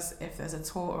contact us if there's a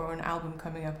tour or an album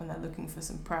coming up and they're looking for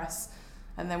some press.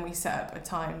 And then we set up a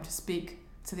time to speak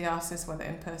to the artist, whether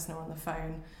in person or on the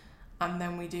phone. And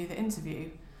then we do the interview.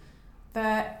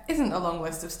 There isn't a long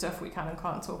list of stuff we can and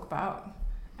can't talk about.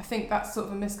 I think that's sort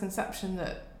of a misconception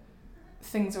that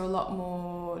things are a lot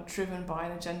more driven by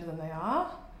an agenda than they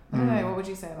are. I don't know, what would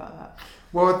you say about that?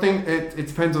 Well, I think it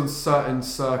depends on certain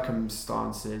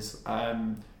circumstances.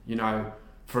 You know,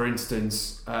 for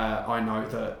instance, I know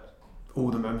that all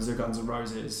the members of Guns N'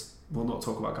 Roses will not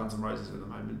talk about Guns N' Roses at the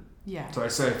moment. Yeah.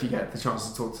 So if you get the chance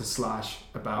to talk to Slash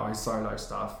about his solo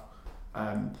stuff,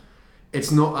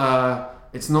 it's not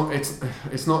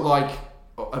like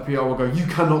a PR will go, you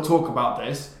cannot talk about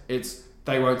this. It's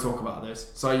they won't talk about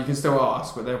this. So you can still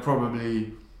ask, but they'll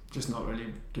probably just not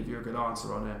really give you a good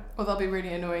answer on it. Or they'll be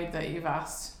really annoyed that you've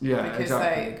asked. Yeah,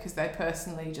 exactly. Because they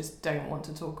personally just don't want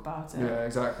to talk about it. Yeah,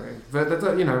 exactly.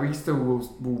 But you know, we still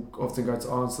will often go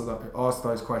to ask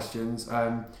those questions.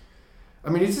 I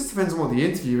mean, it just depends on what the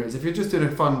interview is. If you're just doing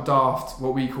a fun, daft,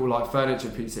 what we call like furniture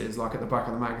pieces, like at the back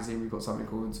of the magazine, we've got something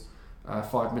called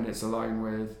 5 Minutes Alone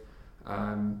with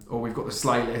Or we've got the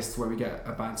Slay List where we get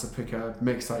a band to pick a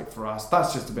mixtape for us.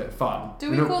 That's just a bit of fun.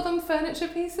 Do we call them furniture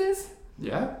pieces?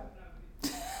 Yeah.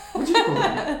 What do you call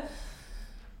them?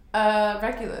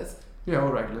 Regulars. Yeah,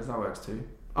 all regulars. That works too.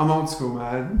 I'm old school,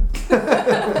 man.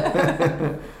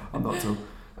 I'm not tall.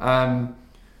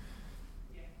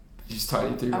 You just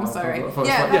totally do. I'm sorry.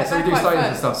 Yeah, so you do Slay List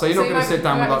and stuff. So you're not going to sit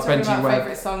down with like Benji Webb.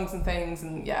 Favourite songs and things,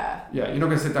 and yeah. Yeah, you're not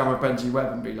going to sit down with Benji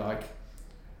Webb and be like,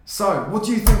 so, what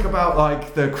do you think about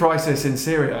like the crisis in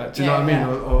Syria? Do you know what I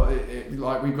mean?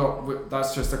 Or like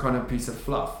that's just a kind of piece of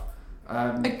fluff.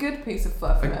 A good piece of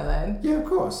fluff, Merlin. Yeah, of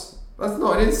course. That's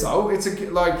not an insult. It's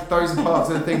like those are parts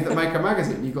of the things that make a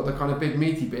magazine. You've got the kind of big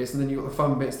meaty bits, and then you've got the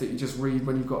fun bits that you just read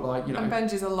when you've got like and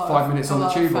Benji's 5 minutes on the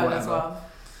tube or whatever.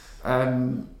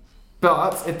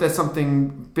 But if there's something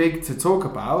big to talk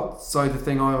about, so the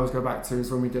thing I always go back to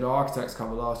is when we did our Architects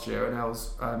cover last year, and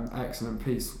Elle's excellent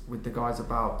piece with the guys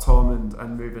about Tom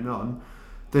and moving on.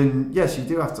 Then yes, you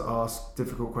do have to ask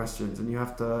difficult questions, and you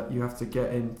have to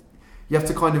get in. You have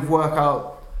to kind of work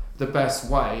out the best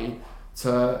way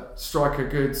to strike a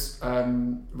good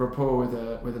rapport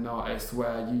with an artist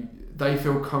where they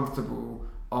feel comfortable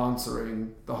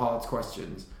answering the hard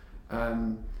questions.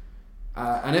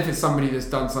 And if it's somebody that's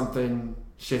done something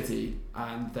shitty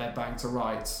and they're banged to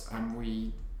rights, and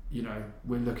we're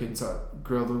looking to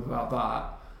grill them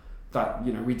about that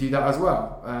we do that as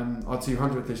well. Our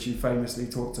 200th issue famously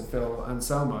talked to Phil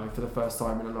Anselmo for the first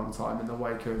time in a long time in the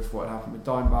wake of what happened with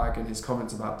Dimebag and his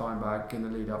comments about Dimebag in the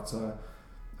lead up to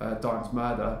Dime's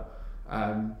murder.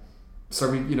 So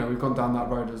we've gone down that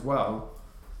road as well.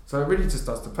 So it really just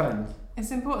does depend.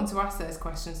 It's important to ask those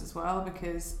questions as well,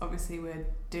 because obviously we're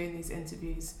doing these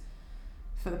interviews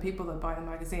for the people that buy the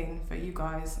magazine, for you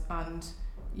guys, and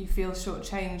you feel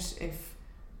shortchanged if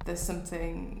there's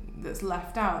something that's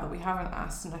left out that we haven't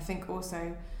asked. And I think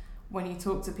also when you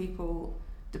talk to people,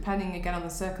 depending again on the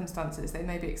circumstances, they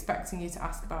may be expecting you to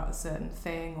ask about a certain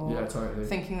thing, or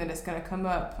thinking that it's going to come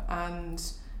up, and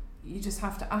you just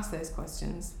have to ask those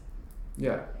questions.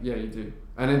 Yeah, you do.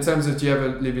 And in terms of, do you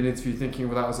ever leave an interview thinking,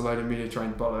 well, that was a load of media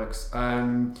trained bollocks?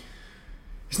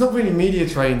 It's not really media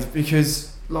trained,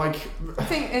 because I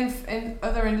think in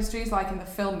other industries, like in the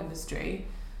film industry,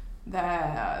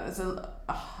 there's a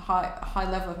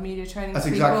high level of media training That's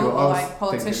for exactly people, what I or was like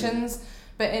politicians. thinking.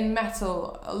 But in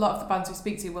metal, a lot of the bands we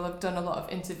speak to will have done a lot of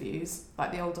interviews,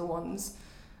 like the older ones.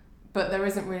 But there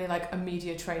isn't really like a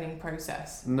media training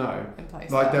process. No. In place.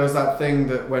 Like there was that thing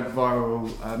that went viral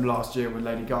last year when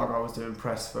Lady Gaga was doing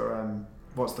press for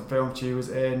what's the film she was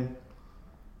in?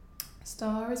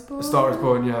 Star is Born. A Star is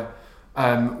Born, yeah.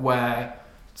 Where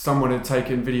someone had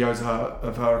taken videos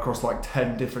of her across like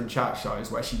 10 different chat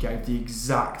shows where she gave the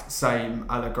exact same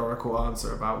allegorical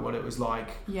answer about what it was like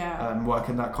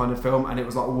working that kind of film, and it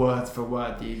was like word for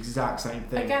word the exact same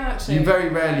thing. Again, actually, you very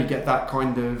rarely get that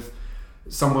kind of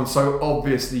someone so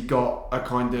obviously got a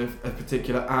kind of a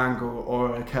particular angle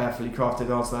or a carefully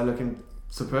crafted answer they're looking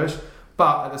to push.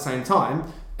 But at the same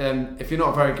time, if you're not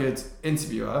a very good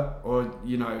interviewer, or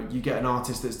you get an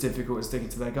artist that's difficult at sticking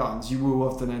to their guns, you will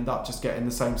often end up just getting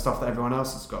the same stuff that everyone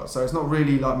else has got. So it's not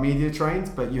really like media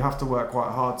trained, but you have to work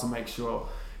quite hard to make sure,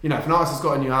 if an artist has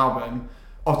got a new album,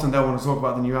 often they'll want to talk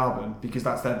about the new album because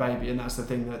that's their baby and that's the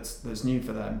thing that's new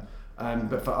for them.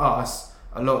 But for us,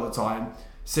 a lot of the time,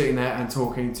 sitting there and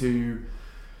talking to,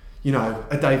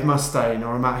 a Dave Mustaine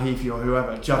or a Matt Heafy or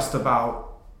whoever, just about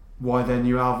why their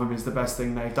new album is the best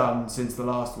thing they've done since the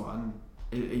last one,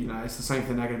 it's the same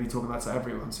thing they're going to be talking about to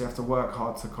everyone. So you have to work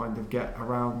hard to kind of get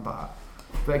around that.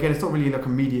 But again, it's not really like a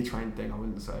media trained thing, I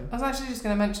wouldn't say. I was actually just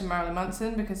going to mention Marilyn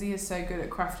Manson, because he is so good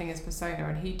at crafting his persona,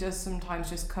 and he does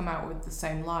sometimes just come out with the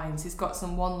same lines. He's got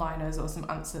some one-liners or some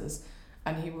answers,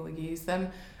 and he will use them.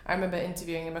 I remember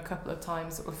interviewing him a couple of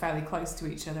times that were fairly close to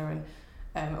each other,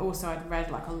 and also I'd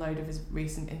read like a load of his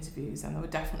recent interviews, and there were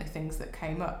definitely things that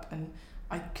came up, and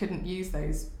I couldn't use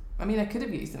those. I mean, I could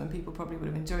have used them and people probably would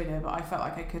have enjoyed it, but I felt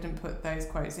like I couldn't put those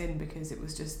quotes in because it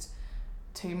was just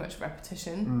too much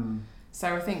repetition.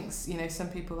 So I think, some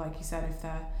people, like you said, if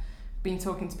they're been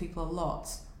talking to people a lot,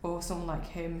 or someone like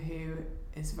him who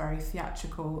is very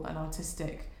theatrical and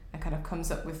artistic and kind of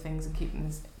comes up with things and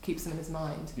keeps them in his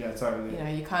mind. Yeah, totally.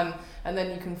 You can, and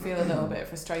then you can feel a little bit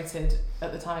frustrated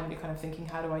at the time, and you're kind of thinking,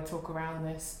 how do I talk around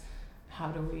this? How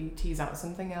do we tease out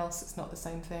something else? It's not the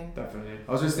same thing. Definitely.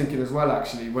 I was just thinking as well,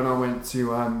 actually, when I went to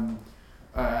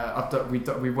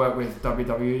we worked with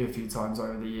WWE a few times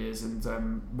over the years,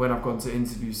 and when I've gone to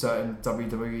interview certain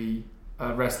WWE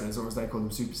wrestlers, or as they call them,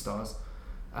 superstars,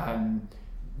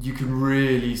 you can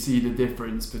really see the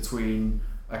difference between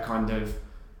a kind of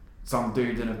some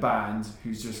dude in a band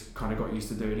who's just kind of got used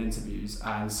to doing interviews,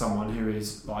 and someone who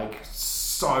is like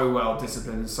so well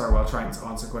disciplined and so well trained to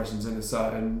answer questions in a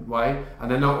certain way. And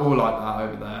they're not all like that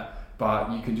over there,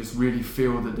 but you can just really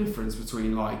feel the difference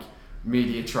between like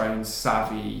media trained,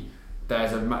 savvy.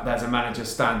 There's a manager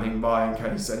standing by in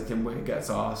case anything weird gets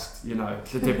asked. You know,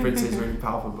 the difference is really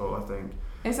palpable, I think.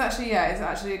 It's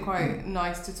actually quite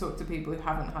nice to talk to people who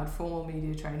haven't had formal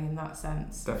media training in that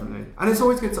sense. Definitely. And it's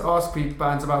always good to ask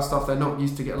bands about stuff they're not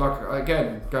used to get. Like,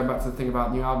 again, going back to the thing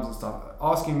about new albums and stuff,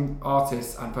 asking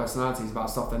artists and personalities about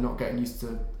stuff they're not used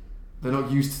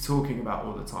to talking about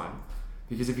all the time.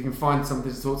 Because if you can find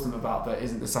something to talk to them about that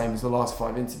isn't the same as the last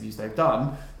 5 interviews they've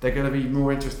done, they're going to be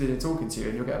more interested in talking to you,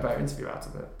 and you'll get a better interview out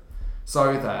of it.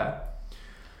 So there.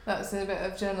 That's a bit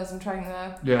of journalism training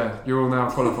there. Yeah, you're all now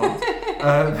qualified.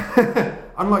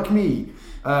 Unlike me,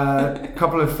 a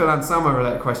couple of Phil Anselmo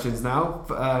related questions now.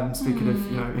 Speaking of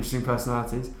interesting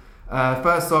personalities.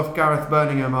 First off, Gareth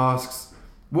Birmingham asks,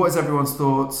 "What is everyone's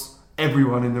thoughts?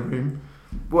 Everyone in the room.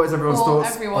 What is everyone's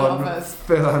thoughts on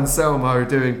Phil Anselmo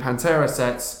doing Pantera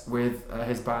sets with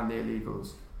his band The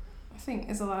Illegals?" I think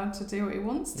he's allowed to do what he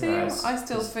wants to. Yes. I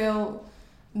still feel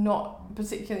not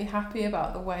particularly happy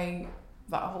about the way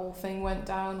that whole thing went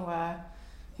down, where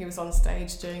he was on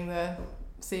stage doing the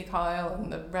Sea Kyle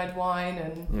and the red wine,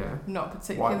 and not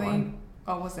particularly. White wine.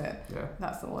 Oh, was it? Yeah,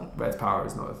 that's the one. Red power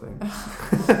is not a thing.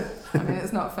 I mean,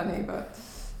 it's not funny, but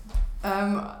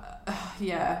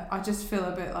I just feel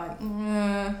a bit like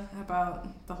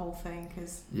about the whole thing,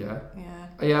 because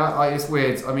it's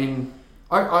weird. I mean,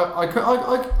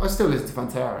 I still listen to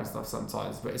Pantera and stuff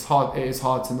sometimes, but it is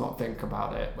hard to not think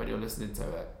about it when you're listening to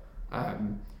it.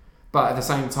 But at the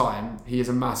same time, he is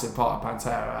a massive part of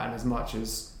Pantera, and as much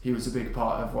as he was a big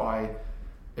part of why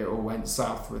it all went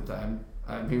south with them,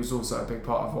 he was also a big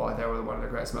part of why they were one of the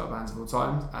greatest metal bands of all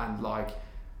time. And like,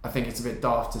 I think it's a bit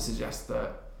daft to suggest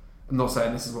that. I'm not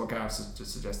saying this is what Gareth's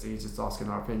just suggesting, he's just asking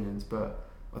our opinions, but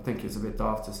I think it's a bit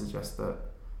daft to suggest that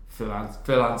Phil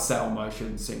Anselmo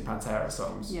shouldn't sing Pantera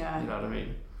songs. Yeah. You know what I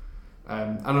mean?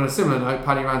 And on a similar note,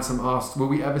 Paddy Ransom asked, "Will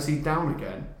we ever see Down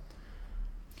again?"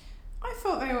 I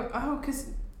thought they were... because...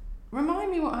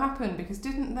 Remind me what happened, because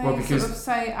didn't they sort of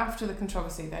say after the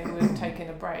controversy they were taking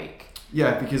a break?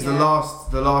 Yeah, because the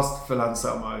last Phil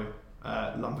Anselmo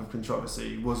lump of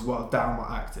controversy was while Down were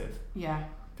active. Yeah.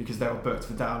 Because they were booked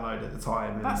for Download at the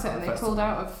time. That's it, and they pulled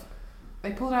out of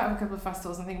a couple of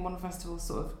festivals. I think one festival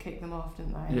sort of kicked them off,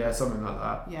 didn't they? Yeah, something like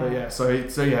that. Yeah. But so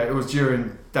it was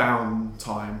during Down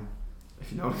time,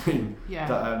 if you know what I mean.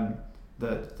 Yeah.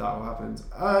 That all happened.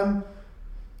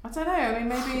 I don't know. I mean,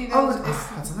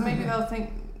 maybe they'll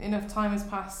think enough time has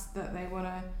passed that they want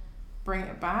to bring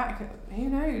it back. Who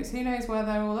knows? Who knows where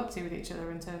they're all up to with each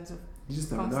other in terms of you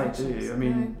just never know, do you? I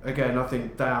mean, again, I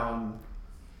think Down.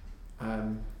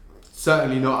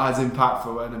 Certainly not as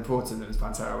impactful and important as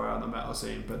Pantera were on the metal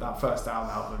scene, but that first Down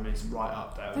album is right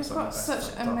up there. They've got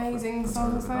such amazing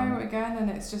songs though, again,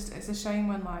 and it's a shame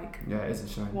when it is a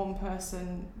shame. One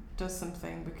person does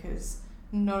something because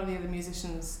none of the other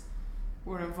musicians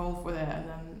were involved with it, and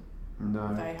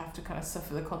then they have to kind of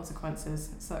suffer the consequences.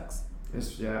 It sucks.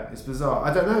 It's bizarre.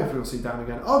 I don't know if we'll see Down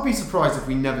again. I'll be surprised if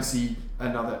we never see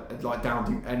another Down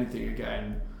do anything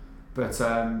again, but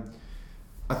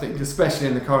I think especially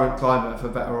in the current climate, for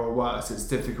better or worse, it's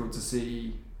difficult to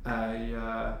see an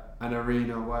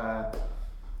arena where,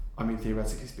 I mean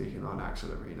theoretically speaking, not an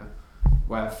actual arena,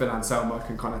 where Phil Anselmo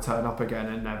can kind of turn up again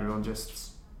and everyone just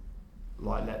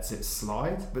lets it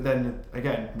slide. But then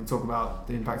again, we talk about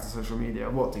the impact of social media.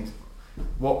 What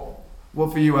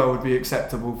for you would be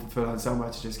acceptable for Phil Anselmo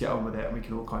to just get on with it and we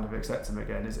can all kind of accept him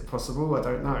again? Is it possible? I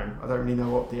don't know. I don't really know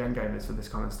what the end game is for this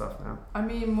kind of stuff now. I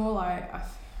mean, more like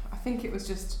I think it was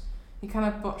just he kind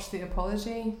of botched the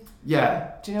apology.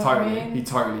 Yeah, do you know totally. what I mean? He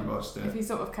totally botched it. If he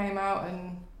sort of came out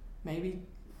and maybe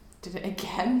did it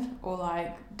again,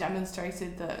 or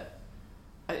demonstrated that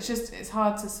it's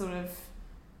hard to sort of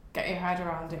get your head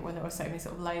around it when there were so many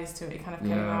sort of layers to it. He kind of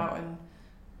came out and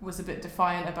was a bit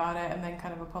defiant about it, and then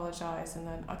kind of apologised, and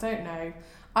then I don't know.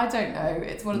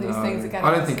 It's one of these things again.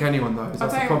 I don't think anyone knows.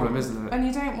 That's the problem, isn't it? And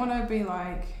you don't want to be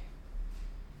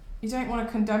you don't want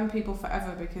to condemn people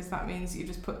forever, because that means you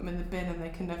just put them in the bin and they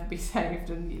can never be saved,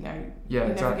 and you never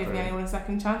give anyone a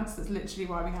second chance. That's literally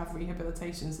why we have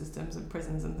rehabilitation systems and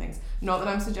prisons and things. Not that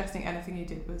I'm suggesting anything he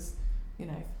did was,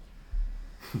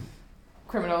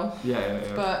 criminal. Yeah.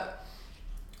 But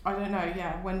I don't know.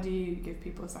 Yeah, when do you give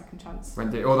people a second chance?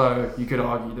 Although you could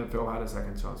argue that Phil had a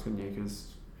second chance, couldn't you? Because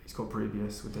he's got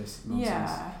previous with this nonsense.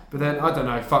 Yeah. But then I don't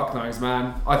know. Fuck knows,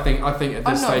 man. I think at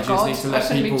this stage you just need to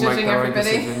let people make their own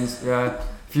decisions. Yeah.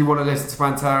 If you want to listen to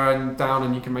Pantera and Down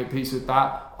and you can make peace with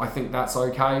that, I think that's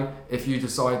okay. If you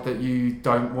decide that you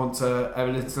don't want to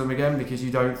ever listen to them again because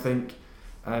you don't think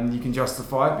you can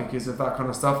justify it because of that kind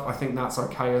of stuff, I think that's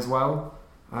okay as well.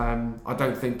 I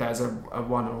don't think there's a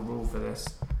one or rule for this.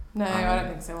 No, I don't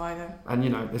think so either. And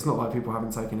it's not like people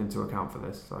haven't taken into account for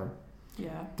this, so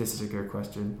yeah. This is a good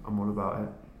question. I'm all about it.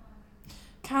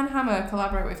 Can Hammer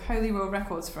collaborate with Holy Roll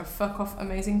Records for a fuck-off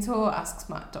amazing tour, asks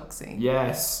Matt Doxey.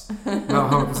 Yes. No,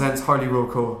 100% Holy Roll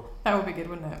Core. That would be good,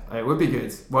 wouldn't it? It would be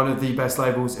good. One of the best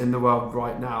labels in the world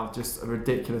right now. Just a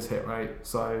ridiculous hit rate.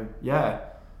 So, yeah,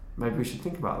 maybe we should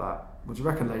think about that. What do you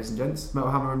reckon, ladies and gents? Metal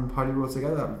Hammer and Holy Roll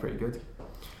together? That would be pretty good.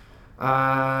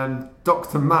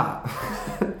 Dr. Matt.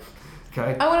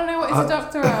 Okay. I want to know what he's a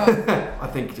doctor of. I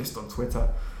think just on Twitter.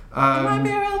 He might be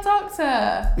a real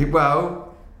doctor.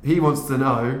 He wants to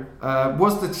know,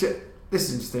 this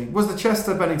is interesting, was the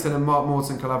Chester, Bennington and Mark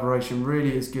Morton collaboration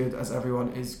really as good as everyone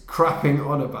is crapping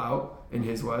on about, in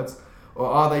his words, or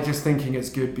are they just thinking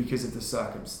it's good because of the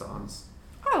circumstance?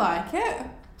 I like it. I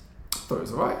thought it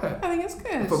was alright, yeah. I think it's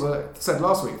good. I said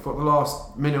last week, the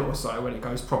last minute or so when it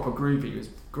goes proper groovy was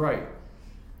great.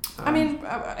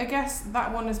 I guess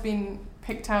that one has been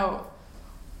picked out.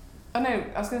 I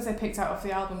was going to say picked out off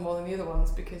the album more than the other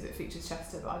ones because it features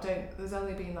Chester, but there's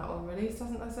only been that one released,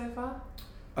 hasn't there, so far?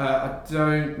 It's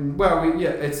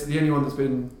the only one that's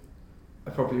been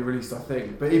properly released, I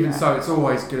think. But even so, it's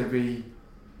always going to be,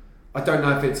 I don't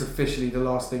know if it's officially the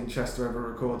last thing Chester ever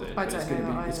recorded, but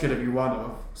it's going to be one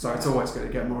of, so it's always going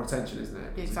to get more attention, isn't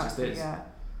it? Exactly, it just is.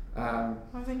 Yeah.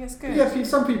 I think it's good. Yeah,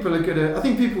 some people are going to, I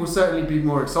think people will certainly be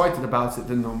more excited about it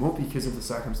than normal because of the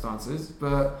circumstances,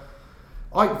 but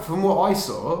from what I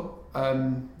saw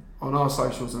on our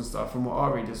socials and stuff, from what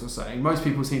our readers were saying, most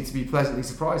people seem to be pleasantly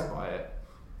surprised by it.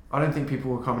 I don't think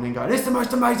people were coming in going, it's the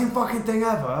most amazing fucking thing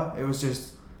ever. It was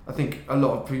just, I think a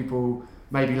lot of people,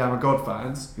 maybe Lamb of God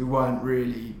fans, who weren't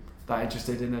really that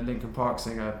interested in a Linkin Park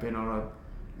singer being on a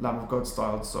Lamb of God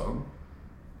styled song,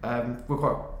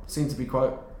 seemed to be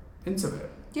quite into it.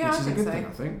 Yeah, which is a good so. thing, I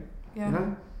think. Yeah.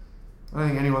 I don't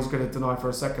think anyone's going to deny for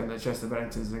a second that Chester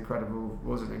Bennington was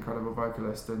an incredible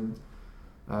vocalist, and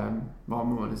Mark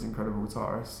Morton is an incredible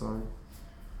guitarist, so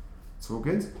it's all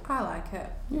good. I like it.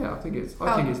 Yeah, I think it's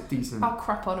decent. I'll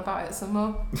crap on about it some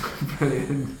more.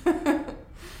 Brilliant.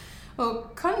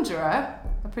 Well, Conjurer,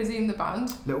 I presume the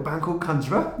band. Little band called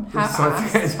Conjurer. Have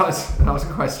to get in touch and ask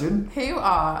a question. Who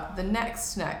are the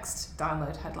next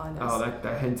download headliners? Oh,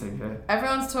 they're hinting here.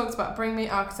 Everyone's talked about Bring Me,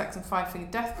 Architects and Five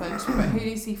Finger Death Punch, but who do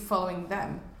you see following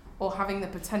them? Or having the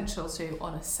potential to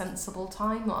on a sensible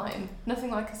timeline?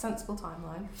 Nothing like a sensible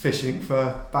timeline. Fishing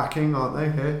for backing, aren't they,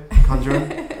 here? Conjurer.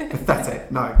 Pathetic.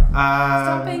 No.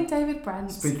 Stop being David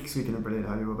Brent. Speaking of brilliant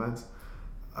Hollywood bands.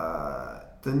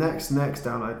 The next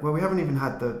download. Well, we haven't even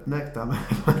had the next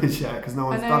download yet because no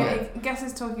one's done it. I guess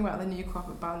it's talking about the new crop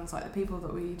of bands, like the people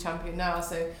that we champion now.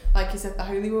 So, like you said, the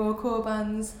Holy Roll core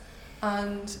bands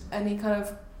and any kind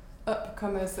of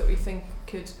upcomers that we think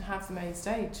could have the main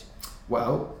stage.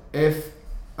 Well, if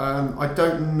I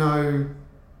don't know,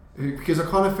 because I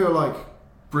kind of feel like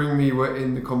Bring Me were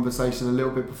in the conversation a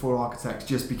little bit before Architects,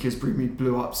 just because Bring Me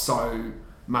blew up so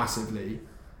massively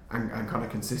and kind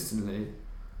of consistently.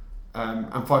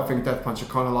 And Five Finger Death Punch are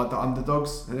kind of like the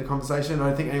underdogs in the conversation. I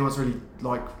don't think anyone's really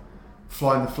like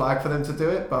flying the flag for them to do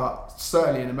it, but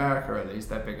certainly in America at least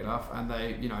they're big enough, and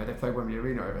they play Wembley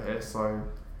Arena over here. So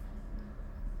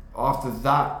after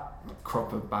that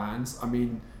crop of bands, I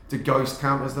mean, do Ghost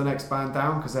count as the next band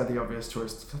down because they're the obvious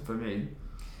choice for me?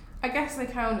 I guess they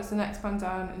count as the next band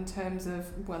down in terms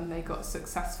of when they got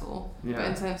successful. Yeah. But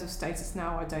in terms of status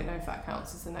now, I don't know if that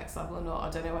counts as the next level or not.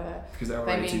 I don't know whether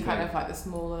they mean kind of like the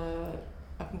smaller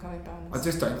up and coming bands. I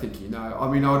just don't think I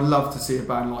mean, I would love to see a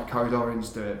band like Code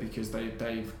Orange do it because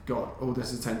they've got all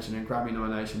this attention and Grammy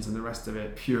nominations and the rest of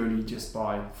it purely just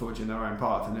by forging their own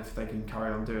path. And if they can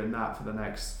carry on doing that for the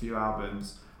next few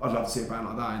albums, I'd love to see a band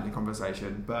like that in the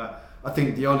conversation. But I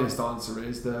think the honest answer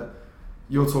is that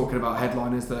you're talking about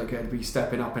headliners that are going to be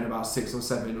stepping up in about 6 or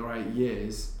 7 or 8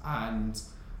 years, and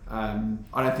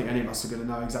I don't think any of us are going to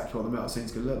know exactly what the metal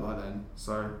scene's going to look like then.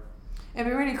 So it'd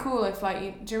be really cool if,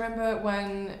 like, do you remember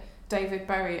when David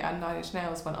Bowie and Nine Inch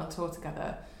Nails went on tour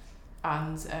together,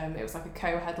 and it was like a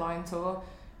co-headline tour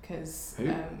because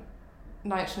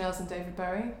Nine Inch Nails and David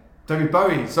Bowie. David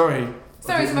Bowie, sorry.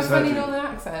 Sorry, is my funny northern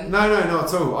accent? No, not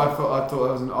at all. I thought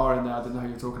there was an R in there. I didn't know who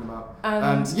you were talking about.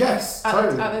 Yes,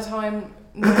 totally. At the time,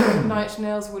 Nine Inch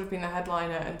Nails would have been the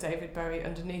headliner and David Bowie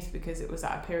underneath because it was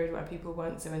at a period where people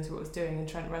weren't so into what it was doing, and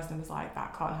Trent Reznor was like,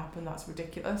 that can't happen, that's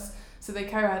ridiculous. So they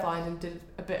co-headlined and did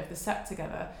a bit of the set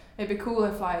together. It'd be cool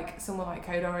if like someone like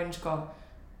Code Orange got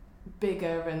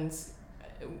bigger and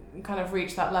kind of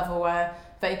reach that level where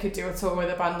they could do a tour with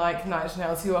a band like Nine Inch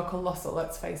Nails, who are colossal,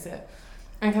 let's face it,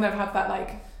 and kind of have that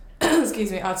like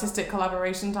excuse me, artistic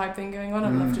collaboration type thing going on.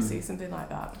 I'd love to see something like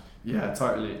that. Yeah,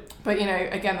 totally. But you know,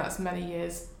 again, that's many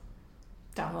years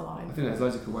down the line. I think there's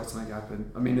loads of cool ways to make it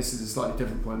happen. I mean, this is a slightly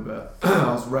different point, but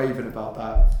I was raving about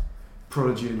that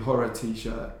Prodigy and Horror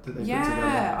t-shirt that they put together.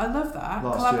 Yeah, I love that.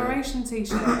 Collaboration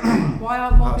t-shirt. Why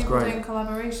aren't more That's people great. doing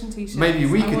collaboration t-shirts? Maybe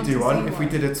we could want do to one see if we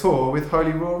did a tour with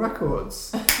Holy Raw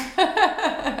Records.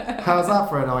 How's that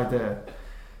for an idea?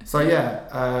 So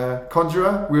yeah,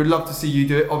 Conjurer, we would love to see you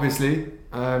do it, obviously,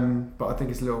 but I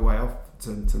think it's a little way off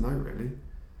to know, really.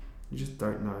 You just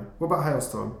don't know. What about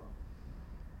Hailstorm?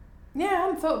 Yeah, I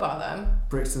hadn't thought about them.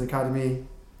 Brixton Academy?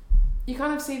 You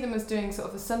kind of see them as doing sort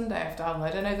of the Sunday of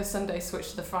download. I know the Sunday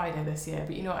switched to the Friday this year,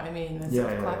 but you know what I mean? There's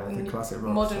sort of the classic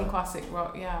rock modern stuff. classic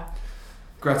rock, yeah.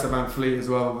 Greta Van Fleet as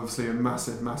well, obviously a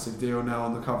massive deal now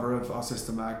on the cover of Our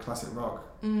Sister Mag Classic Rock.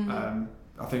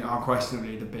 I think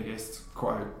unquestionably the biggest,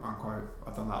 quote unquote,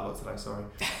 I've done that a lot today, sorry,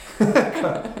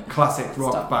 classic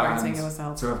rock Stop band writing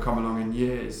yourself. to have come along in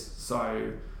years.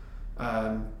 So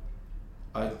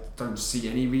I don't see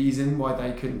any reason why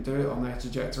they couldn't do it on their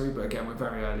trajectory, but again, we're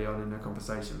very early on in the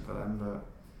conversation for them, but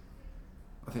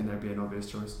I think they'd be an obvious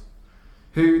choice.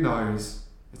 Who knows?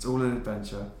 It's all an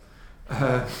adventure.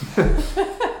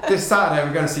 This Saturday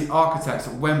we're going to see Architects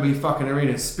at Wembley fucking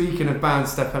Arena. Speaking of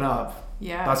bands stepping up,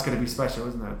 yeah, that's going to be special,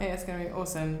 isn't it? It's going to be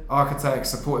awesome. Architects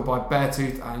supported by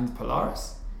Beartooth and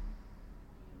Polaris.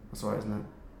 That's right, isn't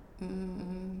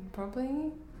it?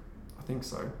 Probably. I think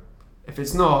so. If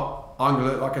it's not, I'm going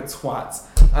to look like a twat.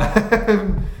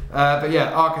 But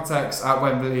yeah, Architects at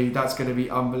Wembley, that's going to be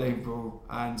unbelievable.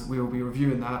 And we will be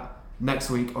reviewing that next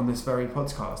week on this very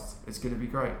podcast. It's going to be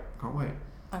great. Can't wait.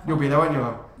 You'll be there, won't you,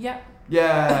 Al? Yep.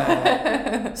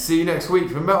 Yeah. See you next week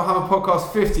for Metal Hammer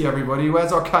Podcast 50, everybody.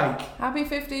 Where's our cake? Happy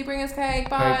 50, bring us cake.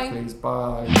 Bye. Cake, please.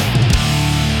 Bye.